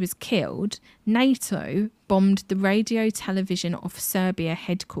before she was killed, NATO bombed the radio television of Serbia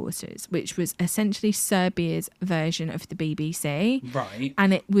headquarters, which was essentially Serbia's version of the BBC. Right.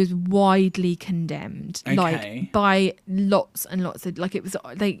 And it was widely condemned, like by lots and lots of, like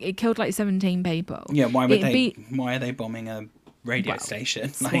it killed like 17 people. Yeah. Why are they bombing a radio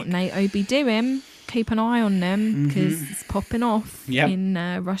station? That's what NATO be doing. Keep an eye on them because it's popping off in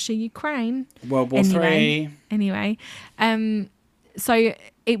Russia, Ukraine. World War III. Anyway, so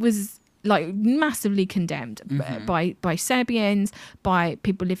it was like massively condemned by Serbians, by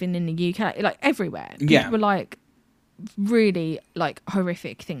people living in the UK, like everywhere. People were like really like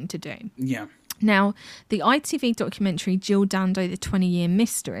horrific thing to do. Yeah. Now, the ITV documentary Jill Dando, The 20-Year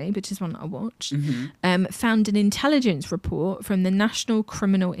Mystery, which is one that I watched, found an intelligence report from the National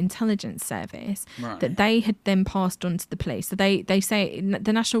Criminal Intelligence Service that they had then passed on to the police. So they say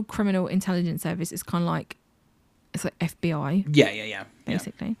the National Criminal Intelligence Service is kind of like, it's like FBI. Yeah.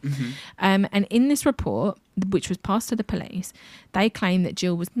 Basically. And in this report, which was passed to the police, they claim that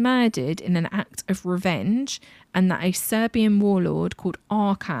Jill was murdered in an act of revenge and that a Serbian warlord called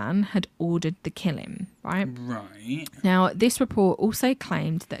Arkan had ordered the killing, right? Right. Now, this report also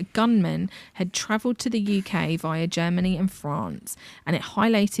claimed that a gunman had travelled to the UK via Germany and France, and it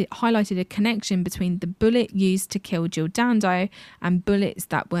highlighted a connection between the bullet used to kill Jill Dando and bullets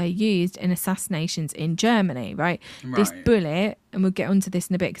that were used in assassinations in Germany, right? This bullet, and we'll get onto this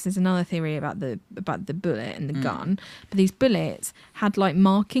in a bit because there's another theory about the bullet and the gun, but these bullets had like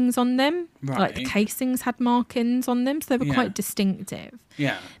markings on them, like the casings had markings on them, so they were quite distinctive.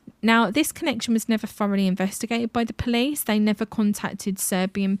 Yeah. Now, this connection was never thoroughly investigated by the police. They never contacted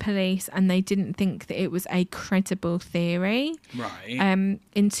Serbian police and they didn't think that it was a credible theory. Right.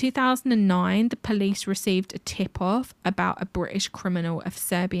 In 2009, the police received a tip-off about a British criminal of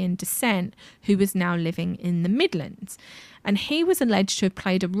Serbian descent who was now living in the Midlands. And he was alleged to have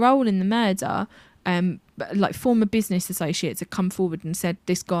played a role in the murder. Like former business associates had come forward and said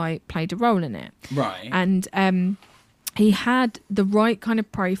this guy played a role in it. Right. And he had the right kind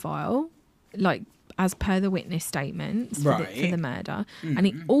of profile, like as per the witness statements for the murder. And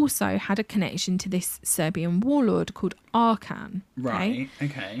he also had a connection to this Serbian warlord called Arkan. Right,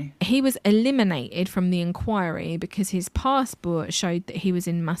 okay. He was eliminated from the inquiry because his passport showed that he was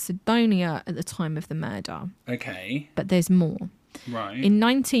in Macedonia at the time of the murder. Okay. But there's more. Right. In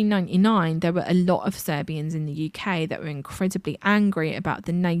 1999, there were a lot of Serbians in the UK that were incredibly angry about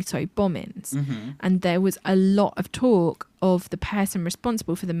the NATO bombings. And there was a lot of talk of the person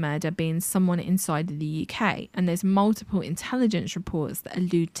responsible for the murder being someone inside of the UK. And there's multiple intelligence reports that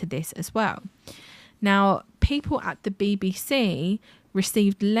allude to this as well. Now, people at the BBC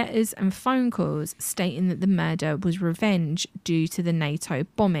received letters and phone calls stating that the murder was revenge due to the NATO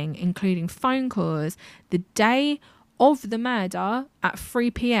bombing, including phone calls the day of the murder at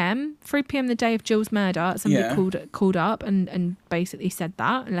 3 p.m. 3 p.m. the day of Jill's murder. Somebody called up and basically said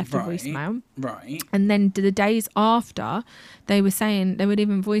that and left a voicemail. Right. And then the days after, they were saying, they were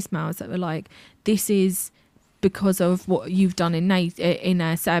leaving voicemails that were like, "This is because of what you've done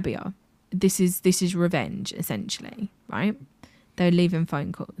in Serbia. This is revenge, essentially," right? They're leaving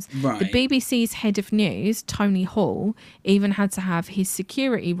phone calls. Right. The BBC's head of news, Tony Hall, even had to have his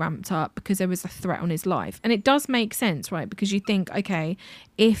security ramped up because there was a threat on his life. And it does make sense, right? Because you think, okay,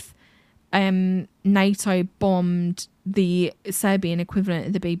 if NATO bombed the Serbian equivalent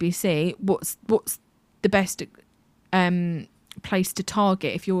of the BBC, what's the best place to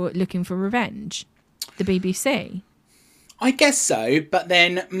target if you're looking for revenge? The BBC. I guess so, but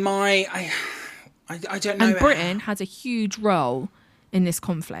then I don't know. And Britain has a huge role in this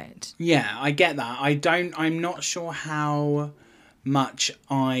conflict. Yeah, I get that. I'm not sure how much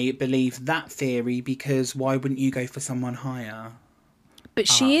I believe that theory, because why wouldn't you go for someone higher? But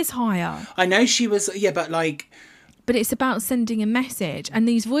she is higher. I know she was, but But it's about sending a message, and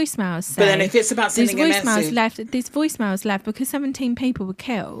these voicemails say... But then if it's about sending a message... These voicemails left because 17 people were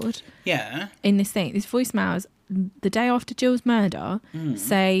killed in this thing. These voicemails, the day after Jill's murder,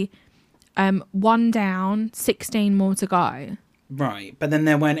 say... 1 down, 16 more to go. Right, but then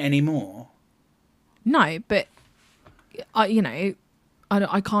there weren't any more. No, but I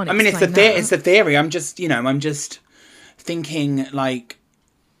can't. I mean, it's the theory. I'm just thinking, like,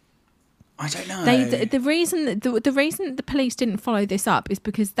 I don't know. The reason that the police didn't follow this up is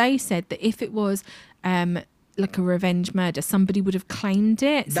because they said that if it was like a revenge murder, somebody would have claimed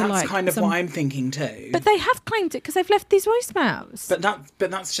it. So that's kind of what I'm thinking too. But they have claimed it because they've left these voicemails. But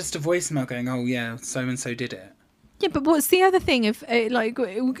that's just a voicemail going, "Oh yeah, so and so did it." Yeah, but what's the other thing? If like,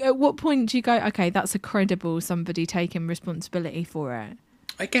 at what point do you go, okay, that's a credible somebody taking responsibility for it?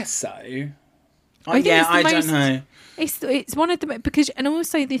 I guess so. I don't know. It's one of the and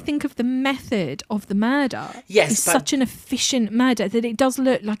also they think of the method of the murder. Yes, it's such an efficient murder that it does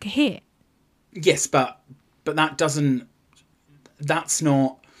look like a hit. Yes, but that doesn't. That's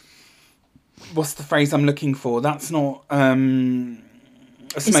not. What's the phrase I'm looking for? That's not a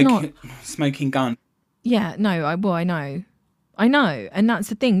smoking gun. Yeah, no, I know, and that's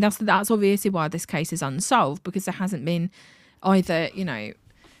the thing. That's obviously why this case is unsolved, because there hasn't been either.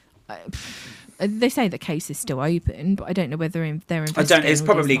 They say the case is still open, but I don't know whether they're investigating. It's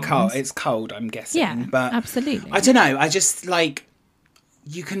probably cold. It's cold, I'm guessing. Yeah, but absolutely. I don't know. I just like.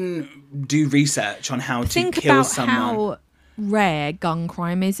 You can do research on how to kill someone. Think about how rare gun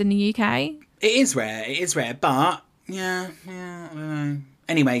crime is in the UK. It is rare, but yeah, I don't know.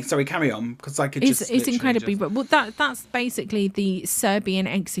 Anyway, sorry, carry on, because I could just... It's incredibly... But that's basically the Serbian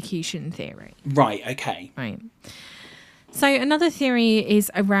execution theory. Right, okay. Right. So another theory is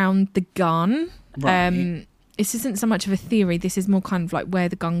around the gun. Right. This isn't so much of a theory, this is more kind of like where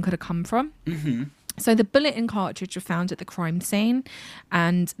the gun could have come from. Mm-hmm. So the bullet and cartridge were found at the crime scene,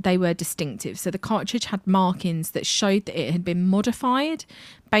 and they were distinctive. So the cartridge had markings that showed that it had been modified.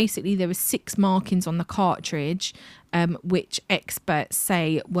 Basically, there were 6 markings on the cartridge, which experts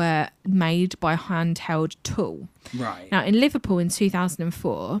say were made by a handheld tool. Right. Now, in Liverpool in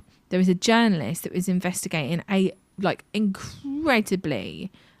 2004, there was a journalist that was investigating a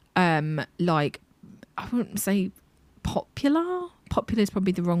incredibly I wouldn't say popular is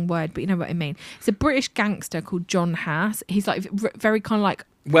probably the wrong word, but you know what I mean. It's a British gangster called John Hass. He's like very kind of like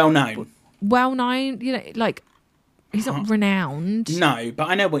well known, like he's not renowned. No, but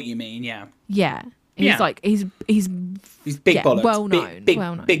I know what you mean. Yeah. He's like he's big bollocks. Well known.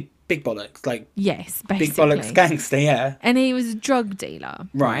 Big bollocks. Like yes, basically. Big bollocks gangster. Yeah. And he was a drug dealer,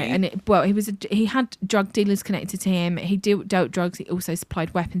 right? And he had drug dealers connected to him. He dealt drugs. He also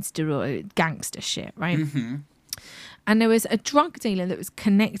supplied weapons to gangster shit, right? Mm-hmm. And there was a drug dealer that was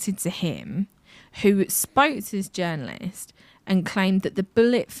connected to him who spoke to this journalist and claimed that the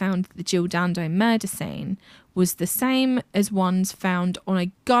bullet found at the Jill Dando murder scene was the same as ones found on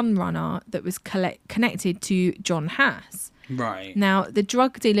a gun runner that was connected to John Hass. Right. Now, the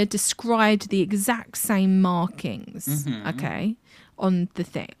drug dealer described the exact same markings, okay, on the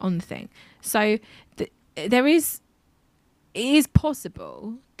thing. So it is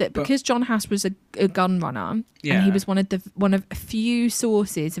possible that because John Hass was a gun runner and he was one of a few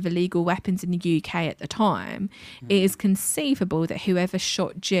sources of illegal weapons in the UK at the time, it is conceivable that whoever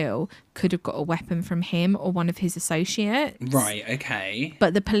shot Jill could have got a weapon from him or one of his associates. Right, okay.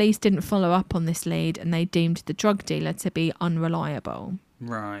 But the police didn't follow up on this lead and they deemed the drug dealer to be unreliable.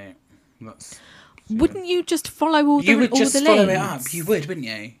 Right. Wouldn't you just follow all the You would all just the follow leads? it up. You would, wouldn't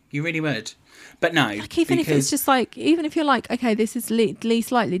you? You really would. But no, Like, even if it's just like, even if you're like, okay, this is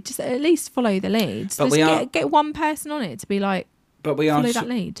least likely, just at least follow the leads. But Just get one person on it to be like, but we are follow that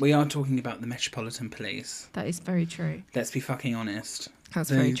lead. We are talking about the Metropolitan Police. that is very true. Let's be fucking honest. That's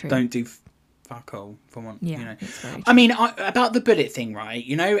They very true. Don't do fuck all for one. Yeah, You know. it's very true. I mean, about the bullet thing, right?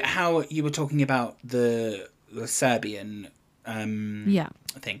 You know how you were talking about the Serbian Yeah.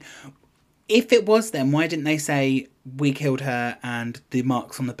 thing. If it was them, why didn't they say we killed her and the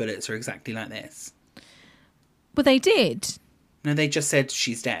marks on the bullets are exactly like this? Well, they did. No, they just said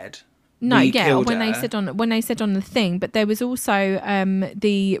she's dead. No, We yeah, killed when they her. said on the thing, but there was also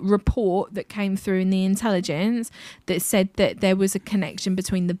the report that came through in the intelligence that said that there was a connection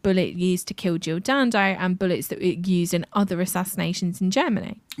between the bullet used to kill Jill Dando and bullets that were used in other assassinations in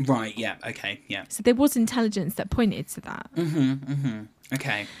Germany. Right, yeah, okay, yeah. So there was intelligence that pointed to that.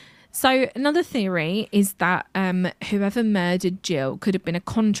 Okay. So another theory is that whoever murdered Jill could have been a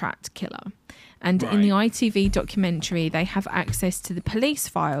contract killer. And in the ITV documentary, they have access to the police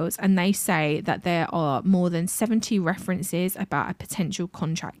files and they say that there are more than 70 references about a potential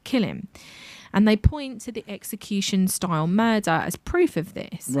contract killing. And they point to the execution style murder as proof of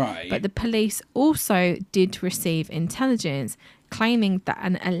this. Right. But the police also did receive intelligence claiming that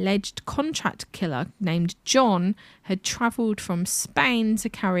an alleged contract killer named John had travelled from Spain to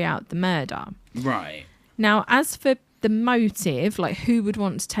carry out the murder. Right. Now, as for the motive, like who would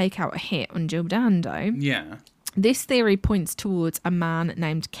want to take out a hit on Jill Dando, Yeah. this theory points towards a man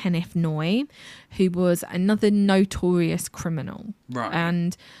named Kenneth Noy, who was another notorious criminal. Right.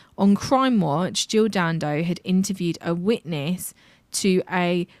 And on Crime Watch, Jill Dando had interviewed a witness to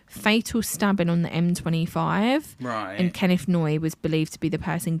a fatal stabbing on the M25. Right. And Kenneth Noy was believed to be the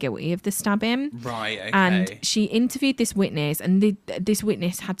person guilty of the stabbing. Right, okay. And she interviewed this witness, and this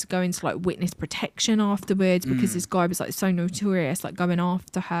witness had to go into like witness protection afterwards because this guy was like so notorious, like going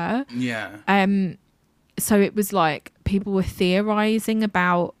after her. Yeah. So it was like people were theorizing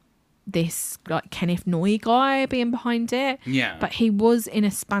about this like Kenneth Noy guy being behind it. Yeah. But he was in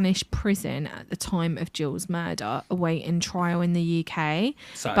a Spanish prison at the time of Jill's murder, awaiting trial in the UK.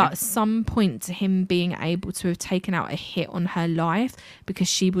 So? But some point to him being able to have taken out a hit on her life because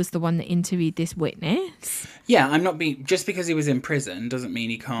she was the one that interviewed this witness. Yeah, I'm not being... Just because he was in prison doesn't mean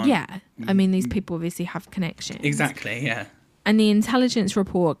he can't... Yeah. I mean, these people obviously have connections. Exactly, yeah. And the intelligence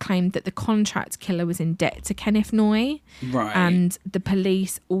report claimed that the contract killer was in debt to Kenneth Noy. Right. And the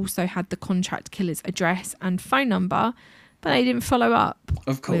police also had the contract killer's address and phone number, but they didn't follow up.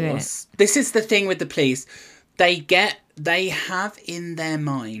 Of course. This is the thing with the police. They have in their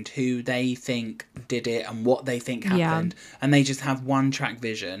mind who they think did it and what they think happened. Yeah. And they just have one track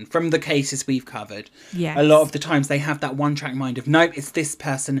vision. From the cases we've covered, Yes. a lot of the times they have that one track mind of, nope, it's this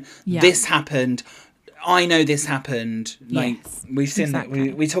person, Yeah. this happened, I know this happened. Like, Yes, we've seen exactly.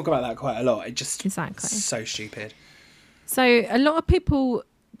 that. We talk about that quite a lot. It just... Exactly. So stupid. So a lot of people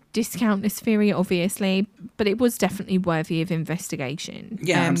discount this theory, obviously, but it was definitely worthy of investigation.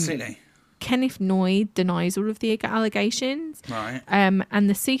 Yeah, absolutely. Kenneth Noy denies all of the allegations. Right. And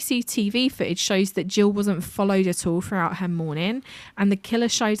the CCTV footage shows that Jill wasn't followed at all throughout her morning, and the killer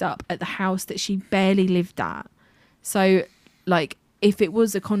shows up at the house that she barely lived at. So, like, if it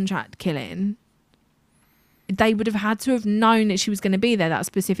was a contract killing, they would have had to have known that she was going to be there that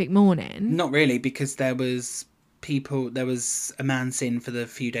specific morning. Not really, because there was a man seen for the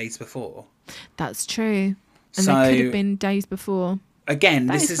few days before. That's true. And So- they could have been days before. Again,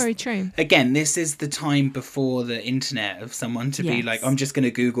 That this is very true. Again, this is the time before the internet of someone to be Yes. like, I'm just going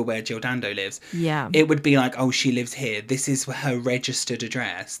to Google where Jill Dando lives. Yeah. It would be like, oh, she lives here. This is her registered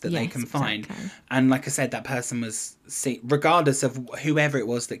address that they Yes, can find. exactly. And like I said, that person was, regardless of whoever it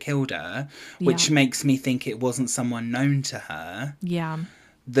was that killed her, which Yeah. makes me think it wasn't someone known to her, Yeah.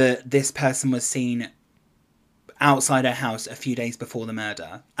 that this person was seen outside her house a few days before the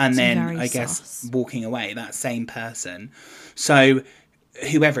murder. And It's then, very I guess, sus. walking away, that same person. So,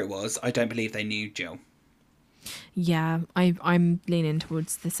 whoever it was, I don't believe they knew Jill. Yeah, I'm leaning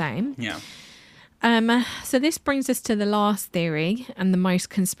towards the same. Yeah. So this brings us to the last theory and the most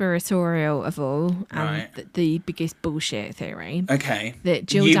conspiratorial of all, and Right. the biggest bullshit theory. Okay. That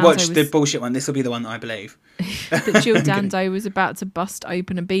Jill you Dando watched the was- bullshit one. This will be the one that I believe. that Jill Dando was about to bust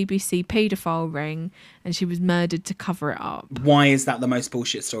open a BBC paedophile ring and she was murdered to cover it up. Why is that the most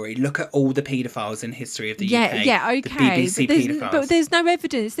bullshit story? Look at all the paedophiles in history of the UK. Yeah, okay. The BBC paedophiles. But there's no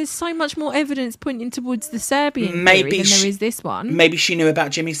evidence. There's so much more evidence pointing towards the Serbian theory than there is this one. Maybe she knew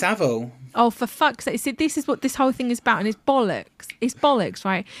about Jimmy Savile. Oh, for fuck's sake. See, this is what this whole thing is about, and it's bollocks. It's bollocks,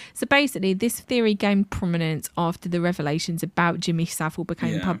 right? So basically, this theory gained prominence after the revelations about Jimmy Savile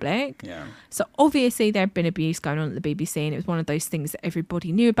became public. Yeah. So obviously, there had been abuse going on at the BBC, and it was one of those things that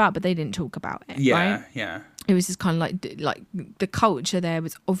everybody knew about, but they didn't talk about it, right? Yeah. It was just kind of like the culture there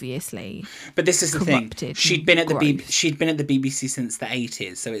was obviously. But this is the thing. She'd been at the BBC since the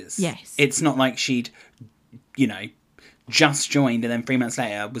 80s, so it's not like she'd, just joined and then 3 months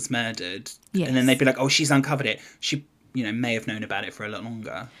later was murdered. Yes. And then they'd be like, oh, she's uncovered it. She, may have known about it for a lot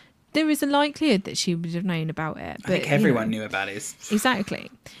longer. There is a likelihood that she would have known about it. But, I think everyone knew about it. Exactly.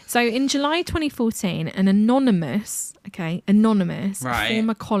 So in July 2014, an anonymous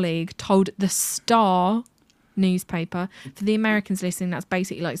former colleague told the Star newspaper, for the Americans listening, that's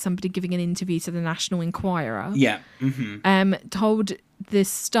basically like somebody giving an interview to the National Enquirer. Yeah. Mm-hmm. Told the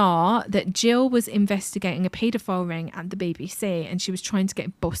Star that Jill was investigating a paedophile ring at the BBC and she was trying to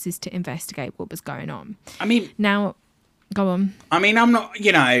get bosses to investigate what was going on. I mean... Now, go on. I mean, I'm not,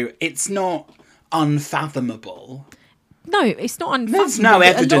 it's not unfathomable. No, it's not unfathomable. There's no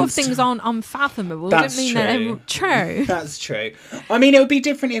evidence. A lot of things aren't unfathomable. That's I don't mean true. That they're true. That's true. I mean, it would be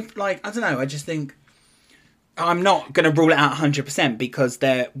different if, I don't know, I just think... I'm not going to rule it out 100% because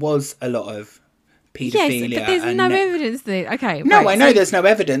there was a lot of paedophilia. Yes, but there's no evidence there. Okay. No, I know there's no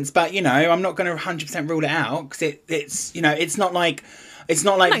evidence, but, I'm not going to 100% rule it out because it's not like... It's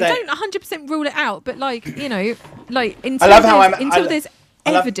not like don't 100% rule it out, but until there's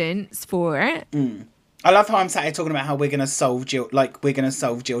evidence for it. I love how I'm sat here talking about how we're going to solve Jill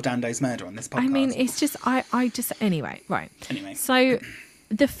Dando's murder on this podcast. I mean, it's just anyway, right. Anyway. So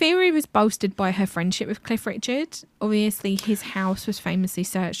the theory was bolstered by her friendship with Cliff Richard. Obviously, his house was famously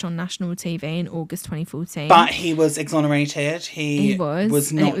searched on national TV in August 2014. But he was exonerated. He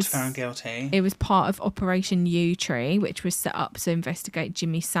was not found guilty. It was part of Operation U-Tree, which was set up to investigate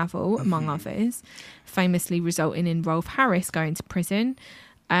Jimmy Savile, among others, famously resulting in Rolf Harris going to prison,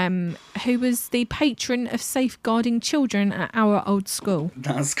 who was the patron of safeguarding children at our old school.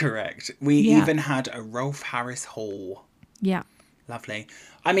 That's correct. We even had a Rolf Harris Hall. Yeah. Lovely.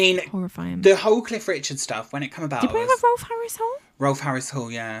 I mean, horrifying. The whole Cliff Richard stuff, when it came about... Did we have a Rolf Harris Hall? Rolf Harris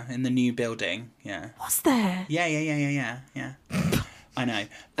Hall, yeah. In the new building, yeah. Was there? Yeah. I know.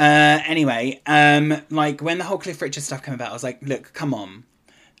 Anyway, when the whole Cliff Richard stuff came about, I was like, look, come on.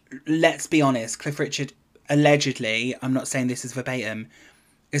 Let's be honest. Cliff Richard, allegedly, I'm not saying this is verbatim,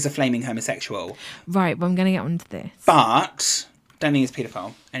 is a flaming homosexual. Right, well, I'm going to get onto this. But, don't think he's a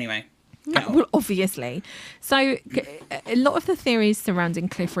paedophile. Anyway. Well, obviously. So, a lot of the theories surrounding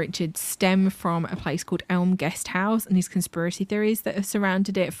Cliff Richard stem from a place called Elm Guest House and these conspiracy theories that have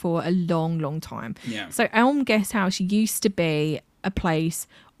surrounded it for a long, long time. Yeah. So, Elm Guest House used to be a place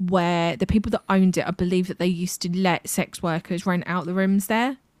where the people that owned it, I believe that they used to let sex workers rent out the rooms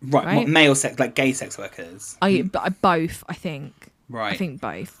there. Right? What, male sex, like gay sex workers? Both, I think. Right. I think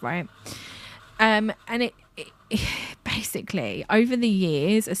both, right? And it basically, over the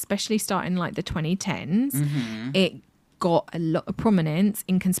years, especially starting like the 2010s, it got a lot of prominence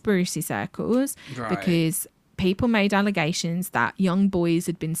in conspiracy circles because people made allegations that young boys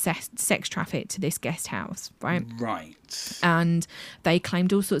had been sex trafficked to this guest house, right? Right. And they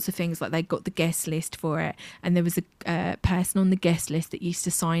claimed all sorts of things, like they got the guest list for it, and there was a person on the guest list that used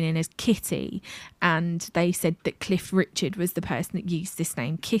to sign in as Kitty, and they said that Cliff Richard was the person that used this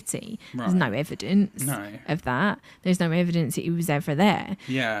name Kitty. Right. There's no evidence of that. There's no evidence that he was ever there.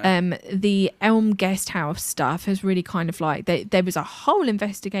 Yeah. The Elm Guest House stuff has really kind of like there was a whole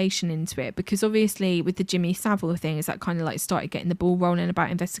investigation into it, because obviously with the Jimmy Savile thing, is that kind of like started getting the ball rolling about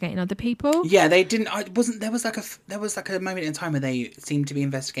investigating other people. Yeah, they didn't. There was like a moment in time where they seemed to be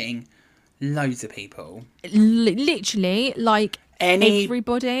investigating loads of people. Literally, like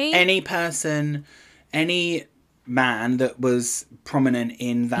everybody, any person, any man that was prominent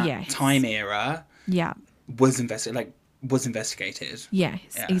in that time era. Yeah, was investigated. Yes,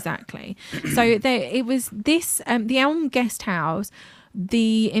 exactly. So it was this the Elm Guest House.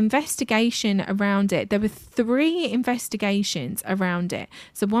 The investigation around it, there were 3 investigations around it.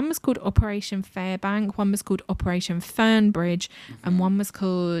 So one was called Operation Fairbank, one was called Operation Fernbridge, and one was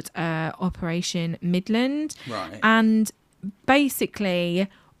called Operation Midland. Right. And basically,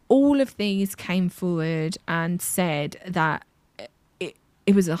 all of these came forward and said that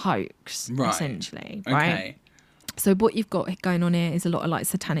it was a hoax, essentially. Right. So what you've got going on here is a lot of like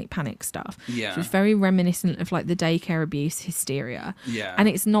satanic panic stuff. Yeah. Which was very reminiscent of like the daycare abuse hysteria. Yeah. And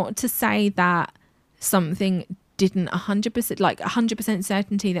it's not to say that something didn't 100%, like 100%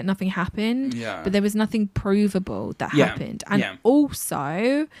 certainty that nothing happened. Yeah. But there was nothing provable that Yeah. happened. And Yeah.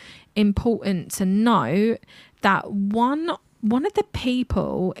 also important to note that one of the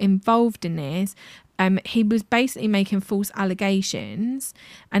people involved in this, he was basically making false allegations,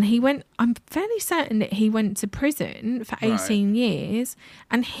 and I'm fairly certain that he went to prison for 18 years,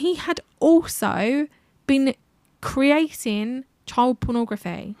 and he had also been creating child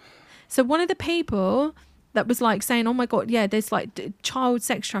pornography. So one of the people that was like saying, oh my God, yeah, there's like child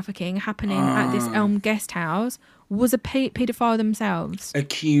sex trafficking happening at this Elm guest house, was a paedophile themselves.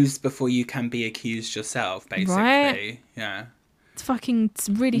 Accused before you can be accused yourself, basically. Right. Yeah. It's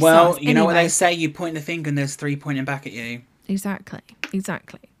really Well, sus. you know what Anyway. they say, you point the finger and there's 3 pointing back at you. Exactly.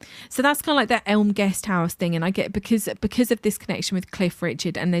 So that's kind of like that Elm guest house thing, and I get because of this connection with Cliff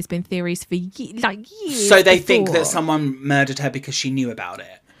Richard, and there's been theories for years. So they think before that someone murdered her because she knew about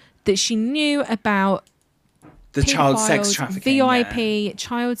it. that she knew about The child sex pedophiles, trafficking. VIP, yeah.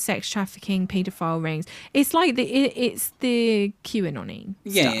 child sex trafficking, paedophile rings. It's like it's the QAnon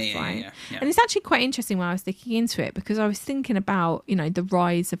stuff, right? Yeah. And it's actually quite interesting when I was looking into it, because I was thinking about, the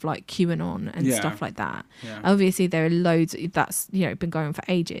rise of like QAnon and Yeah. stuff like that. Yeah. Obviously, there are loads that's been going on for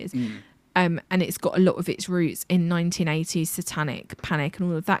ages. And it's got a lot of its roots in 1980s satanic panic and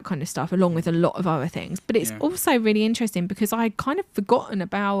all of that kind of stuff, along with a lot of other things. But it's also really interesting because I had kind of forgotten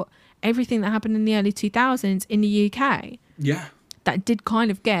about everything that happened in the early 2000s in the UK. Yeah. That did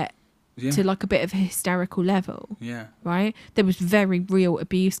kind of get Yeah. to like a bit of a hysterical level. Yeah. Right? There was very real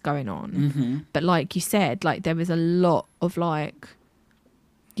abuse going on. Mm-hmm. But like you said, like there was a lot of like,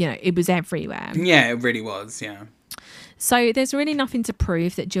 it was everywhere. Yeah, it really was, yeah. So there's really nothing to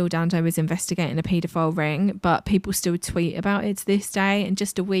prove that Jill Dando was investigating a paedophile ring, but people still tweet about it to this day. And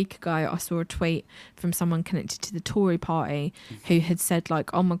just a week ago, I saw a tweet from someone connected to the Tory party who had said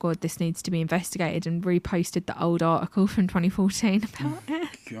like, oh my God, this needs to be investigated, and reposted the old article from 2014 about it.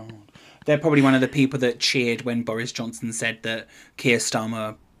 God. They're probably one of the people that cheered when Boris Johnson said that Keir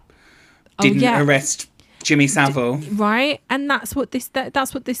Starmer didn't arrest Jimmy Savile. Right? And that's what this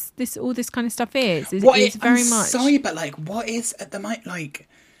all this kind of stuff is. It's very I'm much. sorry, but like, what is at the moment, like...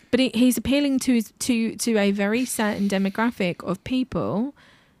 But he's appealing to a very certain demographic of people.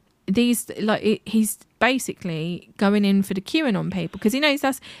 He's basically going in for the QAnon people, because he knows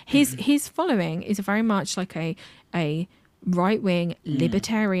that's his following is very much like a right wing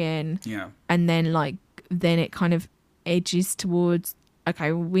libertarian. Yeah. And then it kind of edges towards,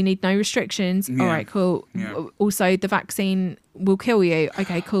 okay, we need no restrictions. Yeah. All right, cool. Yeah. Also, the vaccine will kill you.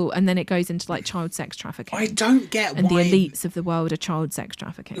 Okay, cool. And then it goes into like child sex trafficking. I don't get and why... the elites of the world are child sex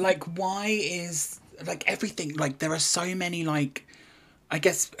trafficking. Like, why is... Like, everything... Like, there are so many, like... I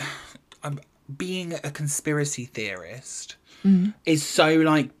guess... being a conspiracy theorist is so,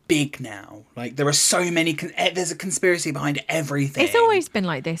 like, big now. Like, there are so many... There's a conspiracy behind everything. It's always been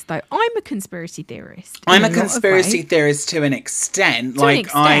like this, though. I'm a conspiracy theorist. I'm in a lot of conspiracy ways. theorist to an extent. To an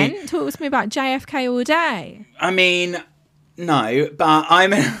extent. Talk to me about JFK all day. I mean, no, but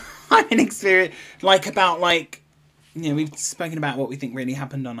I'm an experience... Like, about, like... we've spoken about what we think really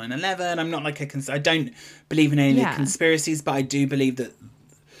happened on 9/11. I'm not like I don't believe in any of the conspiracies, but I do believe that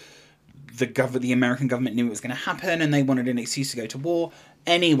the American government knew it was going to happen and they wanted an excuse to go to war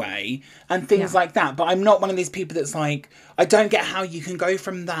anyway, and things like that. But I'm not one of these people that's like, I don't get how you can go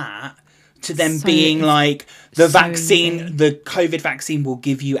from that to them being like, the vaccine, easy. the COVID vaccine will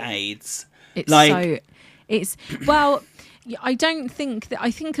give you AIDS. I don't think that. I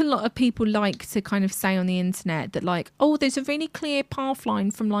think a lot of people like to kind of say on the internet that like, oh, there's a really clear path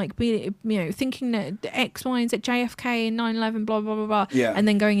line from like, thinking that X, Y, and Z, JFK and 9/11, blah, blah, blah, blah, and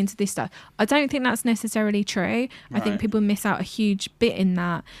then going into this stuff. I don't think that's necessarily true. I think people miss out a huge bit in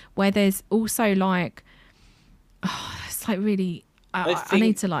that, where there's also like, it's like really, I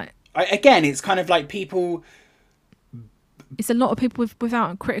need to like. Again, it's kind of like people... It's a lot of people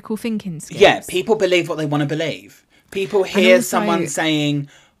without critical thinking skills. Yeah, people believe what they want to believe. People hear also, someone saying,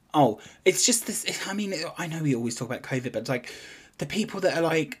 oh, it's just this... I mean, I know we always talk about COVID, but it's like the people that are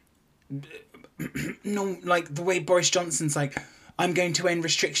like... No, like the way Boris Johnson's like, I'm going to end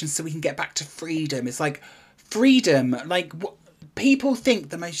restrictions so we can get back to freedom. It's like, freedom, like... People think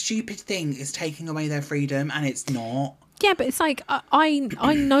the most stupid thing is taking away their freedom, and it's not. Yeah, but it's like, I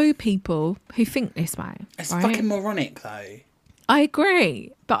know people who think this way. It's right? fucking moronic, though. I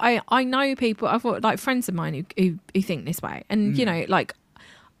agree, but I know people. I've got like friends of mine who think this way, and like,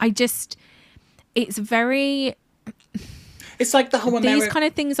 it's very. It's like the whole These kind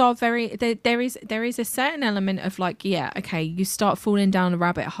of things are very there is a certain element of like, yeah, okay, you start falling down a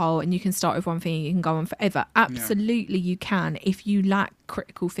rabbit hole and you can start with one thing and you can go on forever. Absolutely you can, if you lack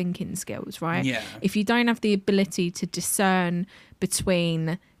critical thinking skills, right? Yeah. If you don't have the ability to discern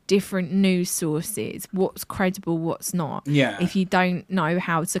between different news sources, what's credible, what's not. Yeah. If you don't know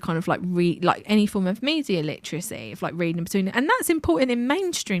how to kind of like read, like any form of media literacy, of like reading between, and that's important in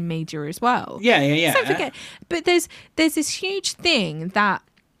mainstream media as well. Yeah. Don't forget, but there's this huge thing that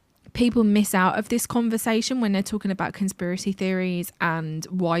people miss out of this conversation when they're talking about conspiracy theories and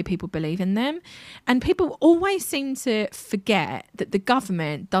why people believe in them. And people always seem to forget that the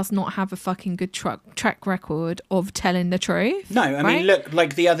government does not have a fucking good track record of telling the truth. No, I mean, look,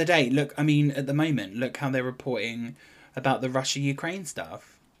 like the other day, look, I mean, at the moment, look how they're reporting about the Russia-Ukraine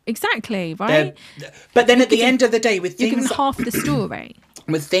stuff. Exactly, right? But then at the end of the day, with you're things... giving half the story.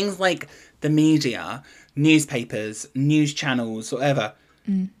 With things like the media, newspapers, news channels, whatever...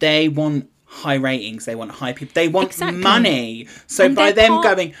 They want high ratings. They want high people. They want money. So and by them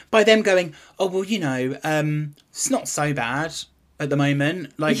going, oh well, you know, it's not so bad at the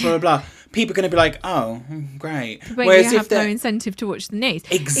moment. Like blah blah blah. People are going to be like, oh, great. But whereas you have no incentive to watch the news.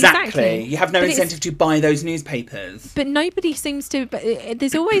 Exactly. You have no incentive to buy those newspapers. But nobody seems to. But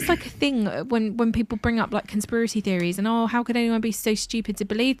there's always like a thing when people bring up like conspiracy theories and how could anyone be so stupid to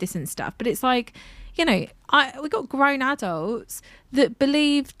believe this and stuff. But it's like, you know, we got grown adults that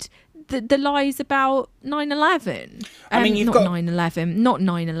believed the lies about 9/11. I mean, not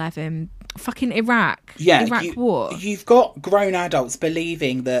 9/11, fucking Iraq. Yeah, Iraq war. You've got grown adults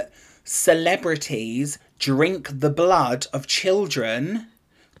believing that celebrities drink the blood of children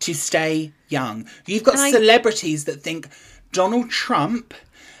to stay young. You've got celebrities that think Donald Trump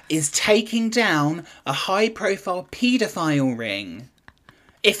is taking down a high-profile paedophile ring.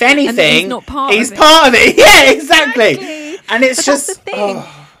 If anything, he's part of it. Yeah, exactly. And it's just that's the thing.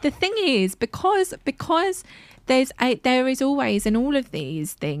 The thing is, because there is always in all of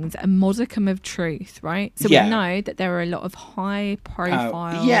these things a modicum of truth, right? So we know that there are a lot of high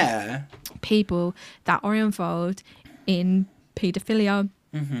profile people that are involved in paedophilia,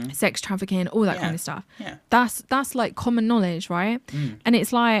 sex trafficking, all that kind of stuff. Yeah. That's like common knowledge, right? And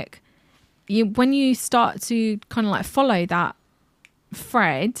it's like when you start to kind of like follow that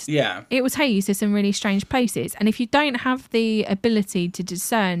thread, it will take you to some really strange places. And if you don't have the ability to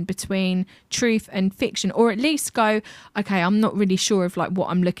discern between truth and fiction, or at least go, okay, I'm not really sure of like what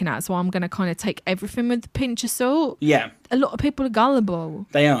I'm looking at, so I'm going to kind of take everything with a pinch of salt. A lot of people are gullible.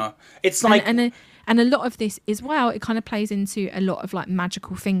 They are. It's like and a lot of this as well, it kind of plays into a lot of like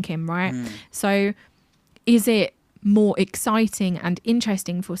magical thinking, right? So is it more exciting and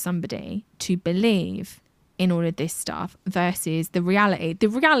interesting for somebody to believe in all of this stuff versus the reality? The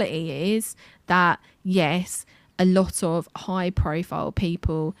reality is that, yes, a lot of high profile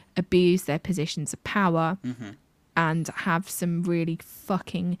people abuse their positions of power and have some really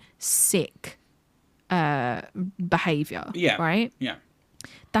fucking sick behaviour. Right? Yeah.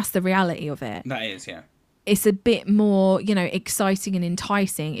 That's the reality of it. That is, yeah. It's a bit more, you know, exciting and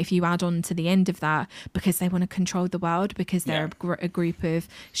enticing if you add on to the end of that, because they want to control the world, because they're a group of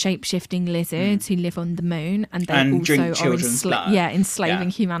shape-shifting lizards who live on the moon, and they also are enslaving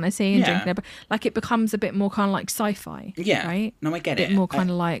humanity and drinking their... Like, it becomes a bit more kind of like sci-fi, right? No, I get it. A bit more kind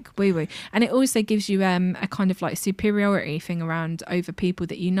of like woo-woo. And it also gives you a kind of like superiority thing around over people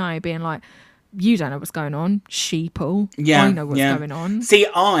that you know, being like, you don't know what's going on, sheeple. I know what's going on. See,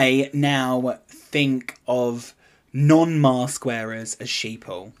 I now think of non-mask wearers as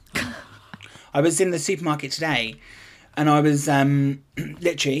sheeple. I was in the supermarket today and I was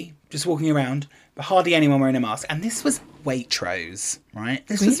literally just walking around, but hardly anyone wearing a mask. And this was Waitrose, right?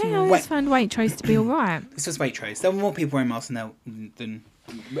 This was I always found Waitrose to be all right. This was Waitrose. There were more people wearing masks than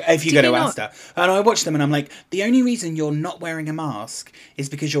if you go to Asda. And I watched them and I'm like, the only reason you're not wearing a mask is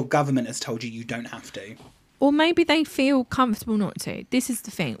because your government has told you don't have to. Or maybe they feel comfortable not to. This is the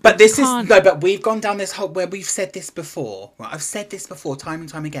thing. But but we've gone down this whole where we've said this before. Right? I've said this before time and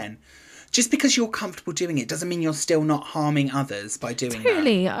time again. Just because you're comfortable doing it doesn't mean you're still not harming others by doing that.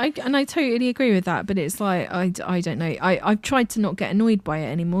 Totally. I totally agree with that. But it's like, I don't know. I've tried to not get annoyed by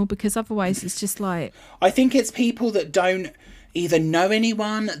it anymore, because otherwise it's just like... I think it's people that don't either know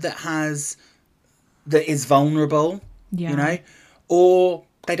anyone that is vulnerable, you know, or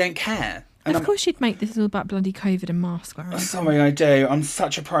they don't care. And of course you'd make this all about bloody COVID and mask wearing. Sorry, I do. I'm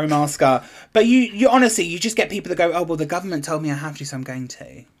such a pro-masker. But you honestly, you just get people that go, oh, well, the government told me I have to, so I'm going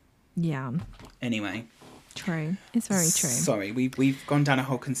to. Yeah. Anyway. True. It's very true. Sorry, we've gone down a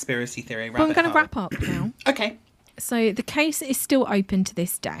whole conspiracy theory rabbit hole. I'm going to hole. wrap up now. Okay. So the case is still open to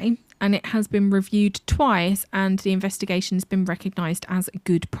this day. and it has been reviewed twice, and the investigation has been recognised as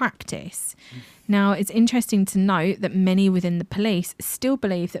good practice. Now, it's interesting to note that many within the police still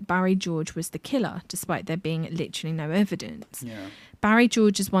believe that Barry George was the killer, despite there being literally no evidence. Yeah. Barry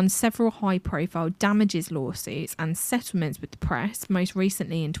George has won several high-profile damages lawsuits and settlements with the press, most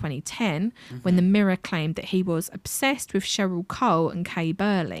recently in 2010, when the Mirror claimed that he was obsessed with Cheryl Cole and Kay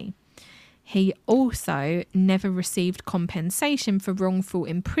Burley. He also never received compensation for wrongful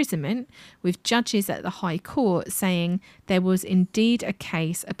imprisonment, with judges at the High Court saying there was indeed a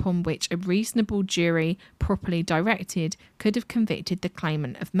case upon which a reasonable jury, properly directed, could have convicted the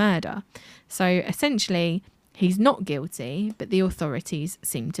claimant of murder. So essentially, he's not guilty, but the authorities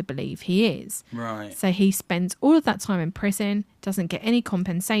seem to believe he is. Right. So he spends all of that time in prison, doesn't get any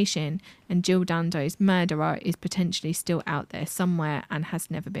compensation, and Jill Dando's murderer is potentially still out there somewhere and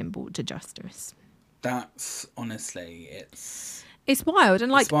has never been brought to justice. That's honestly, it's wild.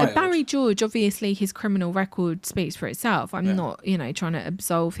 And like It's wild. Barry George, obviously his criminal record speaks for itself. I'm not, trying to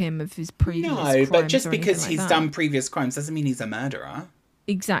absolve him of his previous crimes. No, but just or because anything like he's that. done previous crimes doesn't mean he's a murderer.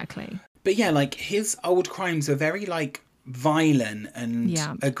 Exactly. But yeah, like his old crimes were very like violent and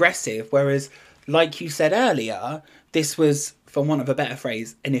Yeah. aggressive, whereas, like you said earlier, this was, for want of a better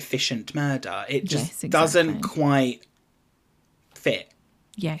phrase, an efficient murder. It just Yes, doesn't exactly. quite fit,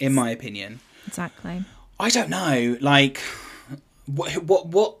 Yes. in my opinion. Exactly. I don't know, like,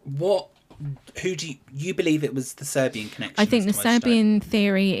 what? Who do you believe it was? The Serbian connection? I think the as to why she died? Serbian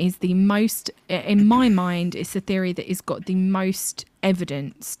theory is the most, in my mind, it's the theory that has got the most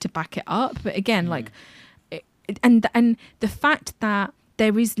evidence to back it up. But again, like, and the fact that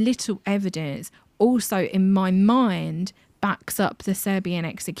there is little evidence also, in my mind, backs up the Serbian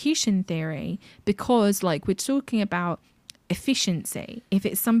execution theory, because, like, we're talking about efficiency. If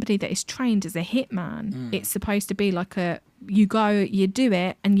it's somebody that is trained as a hitman, it's supposed to be like you go, you do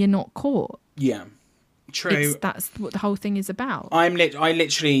it, and you're not caught. Yeah, true. That's what the whole thing is about. I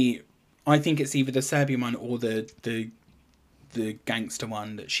think it's either the Serbian one or the gangster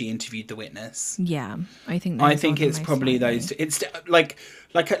one that she interviewed the witness. Yeah, I think. I those think are the it's most probably likely. those. It's like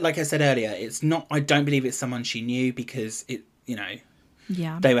I said earlier. It's not. I don't believe it's someone she knew, because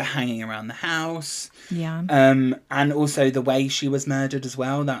Yeah. they were hanging around the house. Yeah. And also the way she was murdered as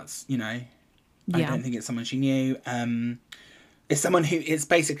well. That's I Yeah. don't think it's someone she knew. It's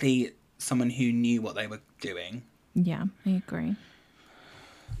basically someone who knew what they were doing. Yeah, I agree.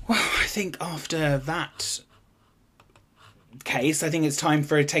 Well, I think after that case, I think it's time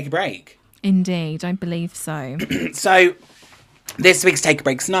for a take a break. Indeed, I believe so. So this week's take a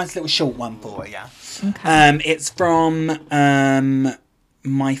break is a nice little short one for you. Okay. It's from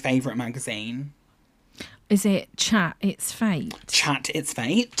my favourite magazine, Is it Chat It's Fate? Chat It's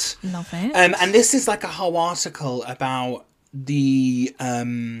Fate. Love it. And this is like a whole article about the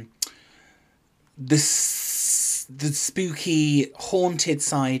spooky, haunted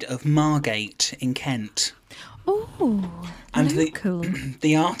side of Margate in Kent. Oh, And local.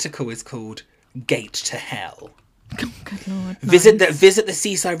 the article is called "Gate to Hell." Oh, good lord. Visit nice. the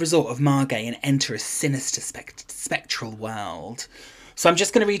seaside resort of Margate and enter a sinister spectral world. So I'm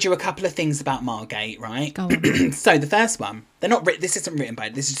just going to read you a couple of things about Margate, right? Go on. So the first one, they're not written. This isn't written by.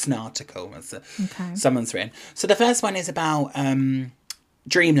 This is just an article. Okay. Someone's written. So the first one is about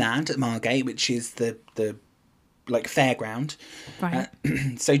Dreamland at Margate, which is the like fairground. Right.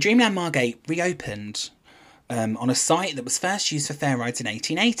 So Dreamland Margate reopened on a site that was first used for fair rides in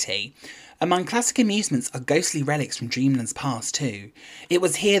 1880. Among classic amusements are ghostly relics from Dreamland's past too. It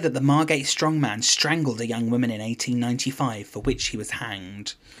was here that the Margate strongman strangled a young woman in 1895, for which he was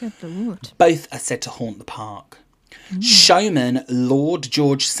hanged. Good lord. Both are said to haunt the park. Showman Lord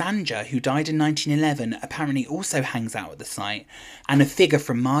George Sanger, who died in 1911, apparently also hangs out at the site, and a figure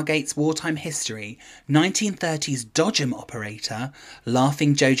from Margate's wartime history, 1930s Dodgem operator,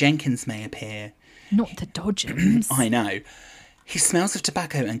 Laughing Joe Jenkins, may appear. Not the Dodgers. I know. He smells of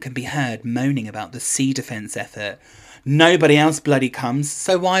tobacco and can be heard moaning about the sea defence effort. Nobody else bloody comes,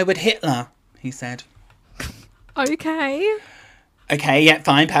 so why would Hitler? He said. Okay. Okay, yeah,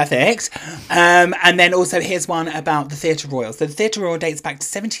 fine, perfect. And then also here's one about the Theatre Royal. So the Theatre Royal dates back to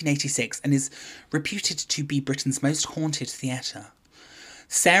 1786 and is reputed to be Britain's most haunted theatre.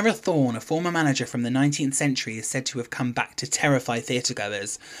 Sarah Thorne, a former manager from the 19th century, is said to have come back to terrify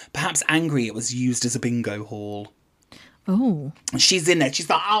theatregoers, perhaps angry it was used as a bingo hall. Oh, She's in there. She's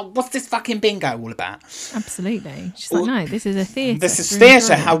like, oh, what's this fucking bingo all about? absolutely. She's like, no, this is a theatre. This is through and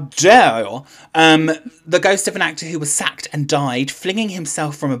theatre, through. how dare you? The ghost of an actor who was sacked and died, flinging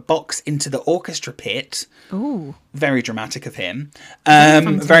himself from a box into the orchestra pit. Oh, Very dramatic of him.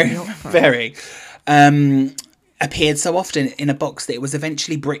 Phantom of Very, the Opera. very. appeared so often in a box that it was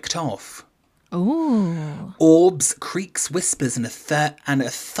eventually bricked off. Oh. Orbs, creaks, whispers, and a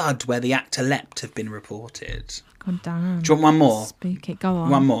thud where the actor leapt have been reported. God damn. Do you want one more? Spooky. Go on.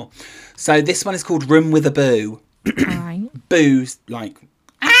 One more. So this one is called Room with a Boo. Right. Boo's like,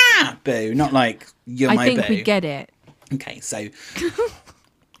 boo, not like you're my boo. I think we get it. Okay, so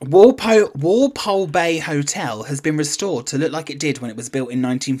Walpole Bay Hotel has been restored to look like it did when it was built in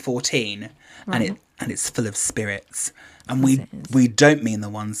 1914, Right. and it's full of spirits. And Of course it is. we don't mean the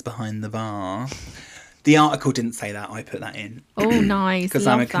ones behind the bar. The article didn't say that. I put that in. Oh, nice. Because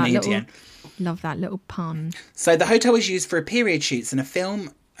I'm a Love that comedian. Love that little pun. So the hotel was used for period shoots, and a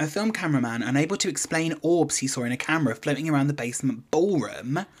film cameraman, unable to explain orbs he saw in a camera floating around the basement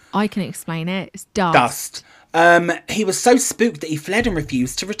ballroom. I can explain it. It's dust. He was so spooked that he fled and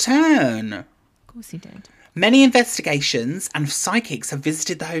refused to return. Of course he did. Many investigations and psychics have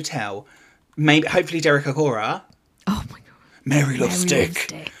visited the hotel. Maybe, hopefully, Derek Agora. Oh my god. Mary loves Mary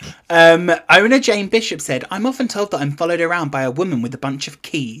dick. loves dick. Owner Jane Bishop said, "I'm often told that I'm followed around by a woman with a bunch of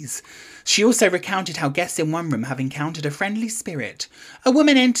keys." She also recounted how guests in one room have encountered a friendly spirit. A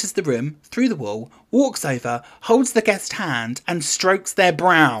woman enters the room through the wall, walks over, holds the guest's hand, and strokes their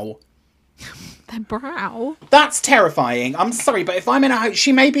brow. Their brow. That's terrifying. I'm sorry, but if I'm in a house,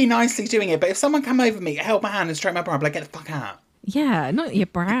 she may be nicely doing it, but if someone come over me, held my hand and stroked my brow, I'd be like, get the fuck out. Yeah, not your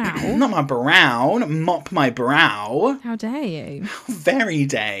brow. Not my brow, mop my brow. How dare you? Very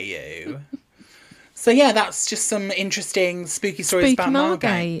dare you. So yeah, that's just some interesting spooky stories Spooky about Margate.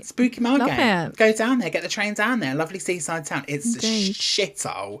 Margate. Spooky Margate. Love it. Go down there, get the train down there. Lovely seaside town. It's Indeed. a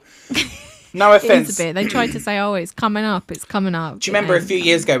shithole. No It offence. is a bit. They tried to say, oh, it's coming up. It's coming up. Do you remember a few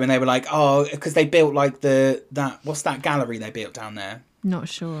years ago when they were like, oh, because they built like what's that gallery they built down there? Not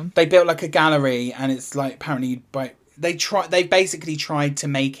sure. They built like a gallery, and it's like apparently they basically tried to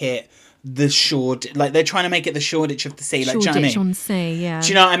make it the Shoreditch, like they're trying to make it the Shoreditch of the sea. Like, do you know what I Shoreditch mean? on Sea, yeah. Do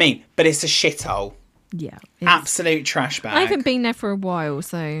you know what I mean? But it's a shithole. Yeah. Absolute trash bag. I haven't been there for a while,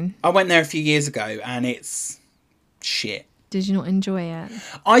 so I went there a few years ago, and it's shit. did you not enjoy it?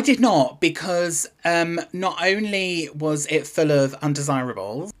 I did not, because not only was it full of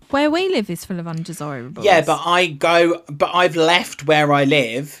undesirables. Where we live is full of undesirables. Yeah, but I've left where I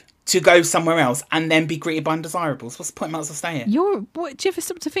live to go somewhere else and then be greeted by undesirables. What's the point? Might as well stay here. What, do you ever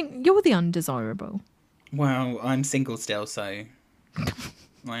stop to think you're the undesirable? Well, I'm single still, so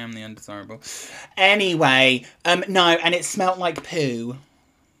I am the undesirable. Anyway, no, and it smelt like poo.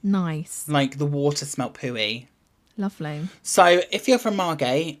 Nice. Like the water smelt pooey. Lovely. So if you're from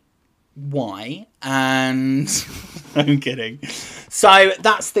Margate, why? And I'm kidding. So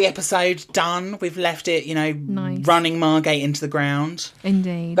that's the episode done. We've left it, Nice. running Margate into the ground.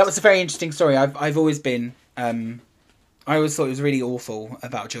 Indeed. That was a very interesting story. I've always been, I always thought it was really awful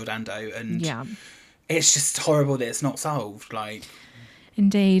about Jill Dando, and Yeah. it's just horrible that it's not solved. Like,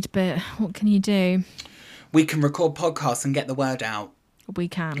 Indeed, but what can you do? we can record podcasts and get the word out. We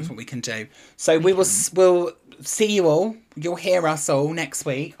can. That's what we can do. So we'll see you all. You'll hear us all next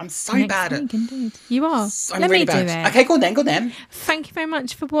week. I'm so Next bad week, at. indeed. You are. I'm Let really me bad. do it. Okay, go on then. Thank you very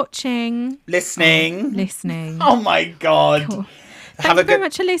much for watching. Listening. Listening. Oh my god. Cool. Have Thank a you very good.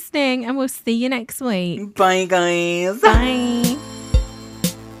 much for listening, and we'll see you next week. Bye, guys. Bye.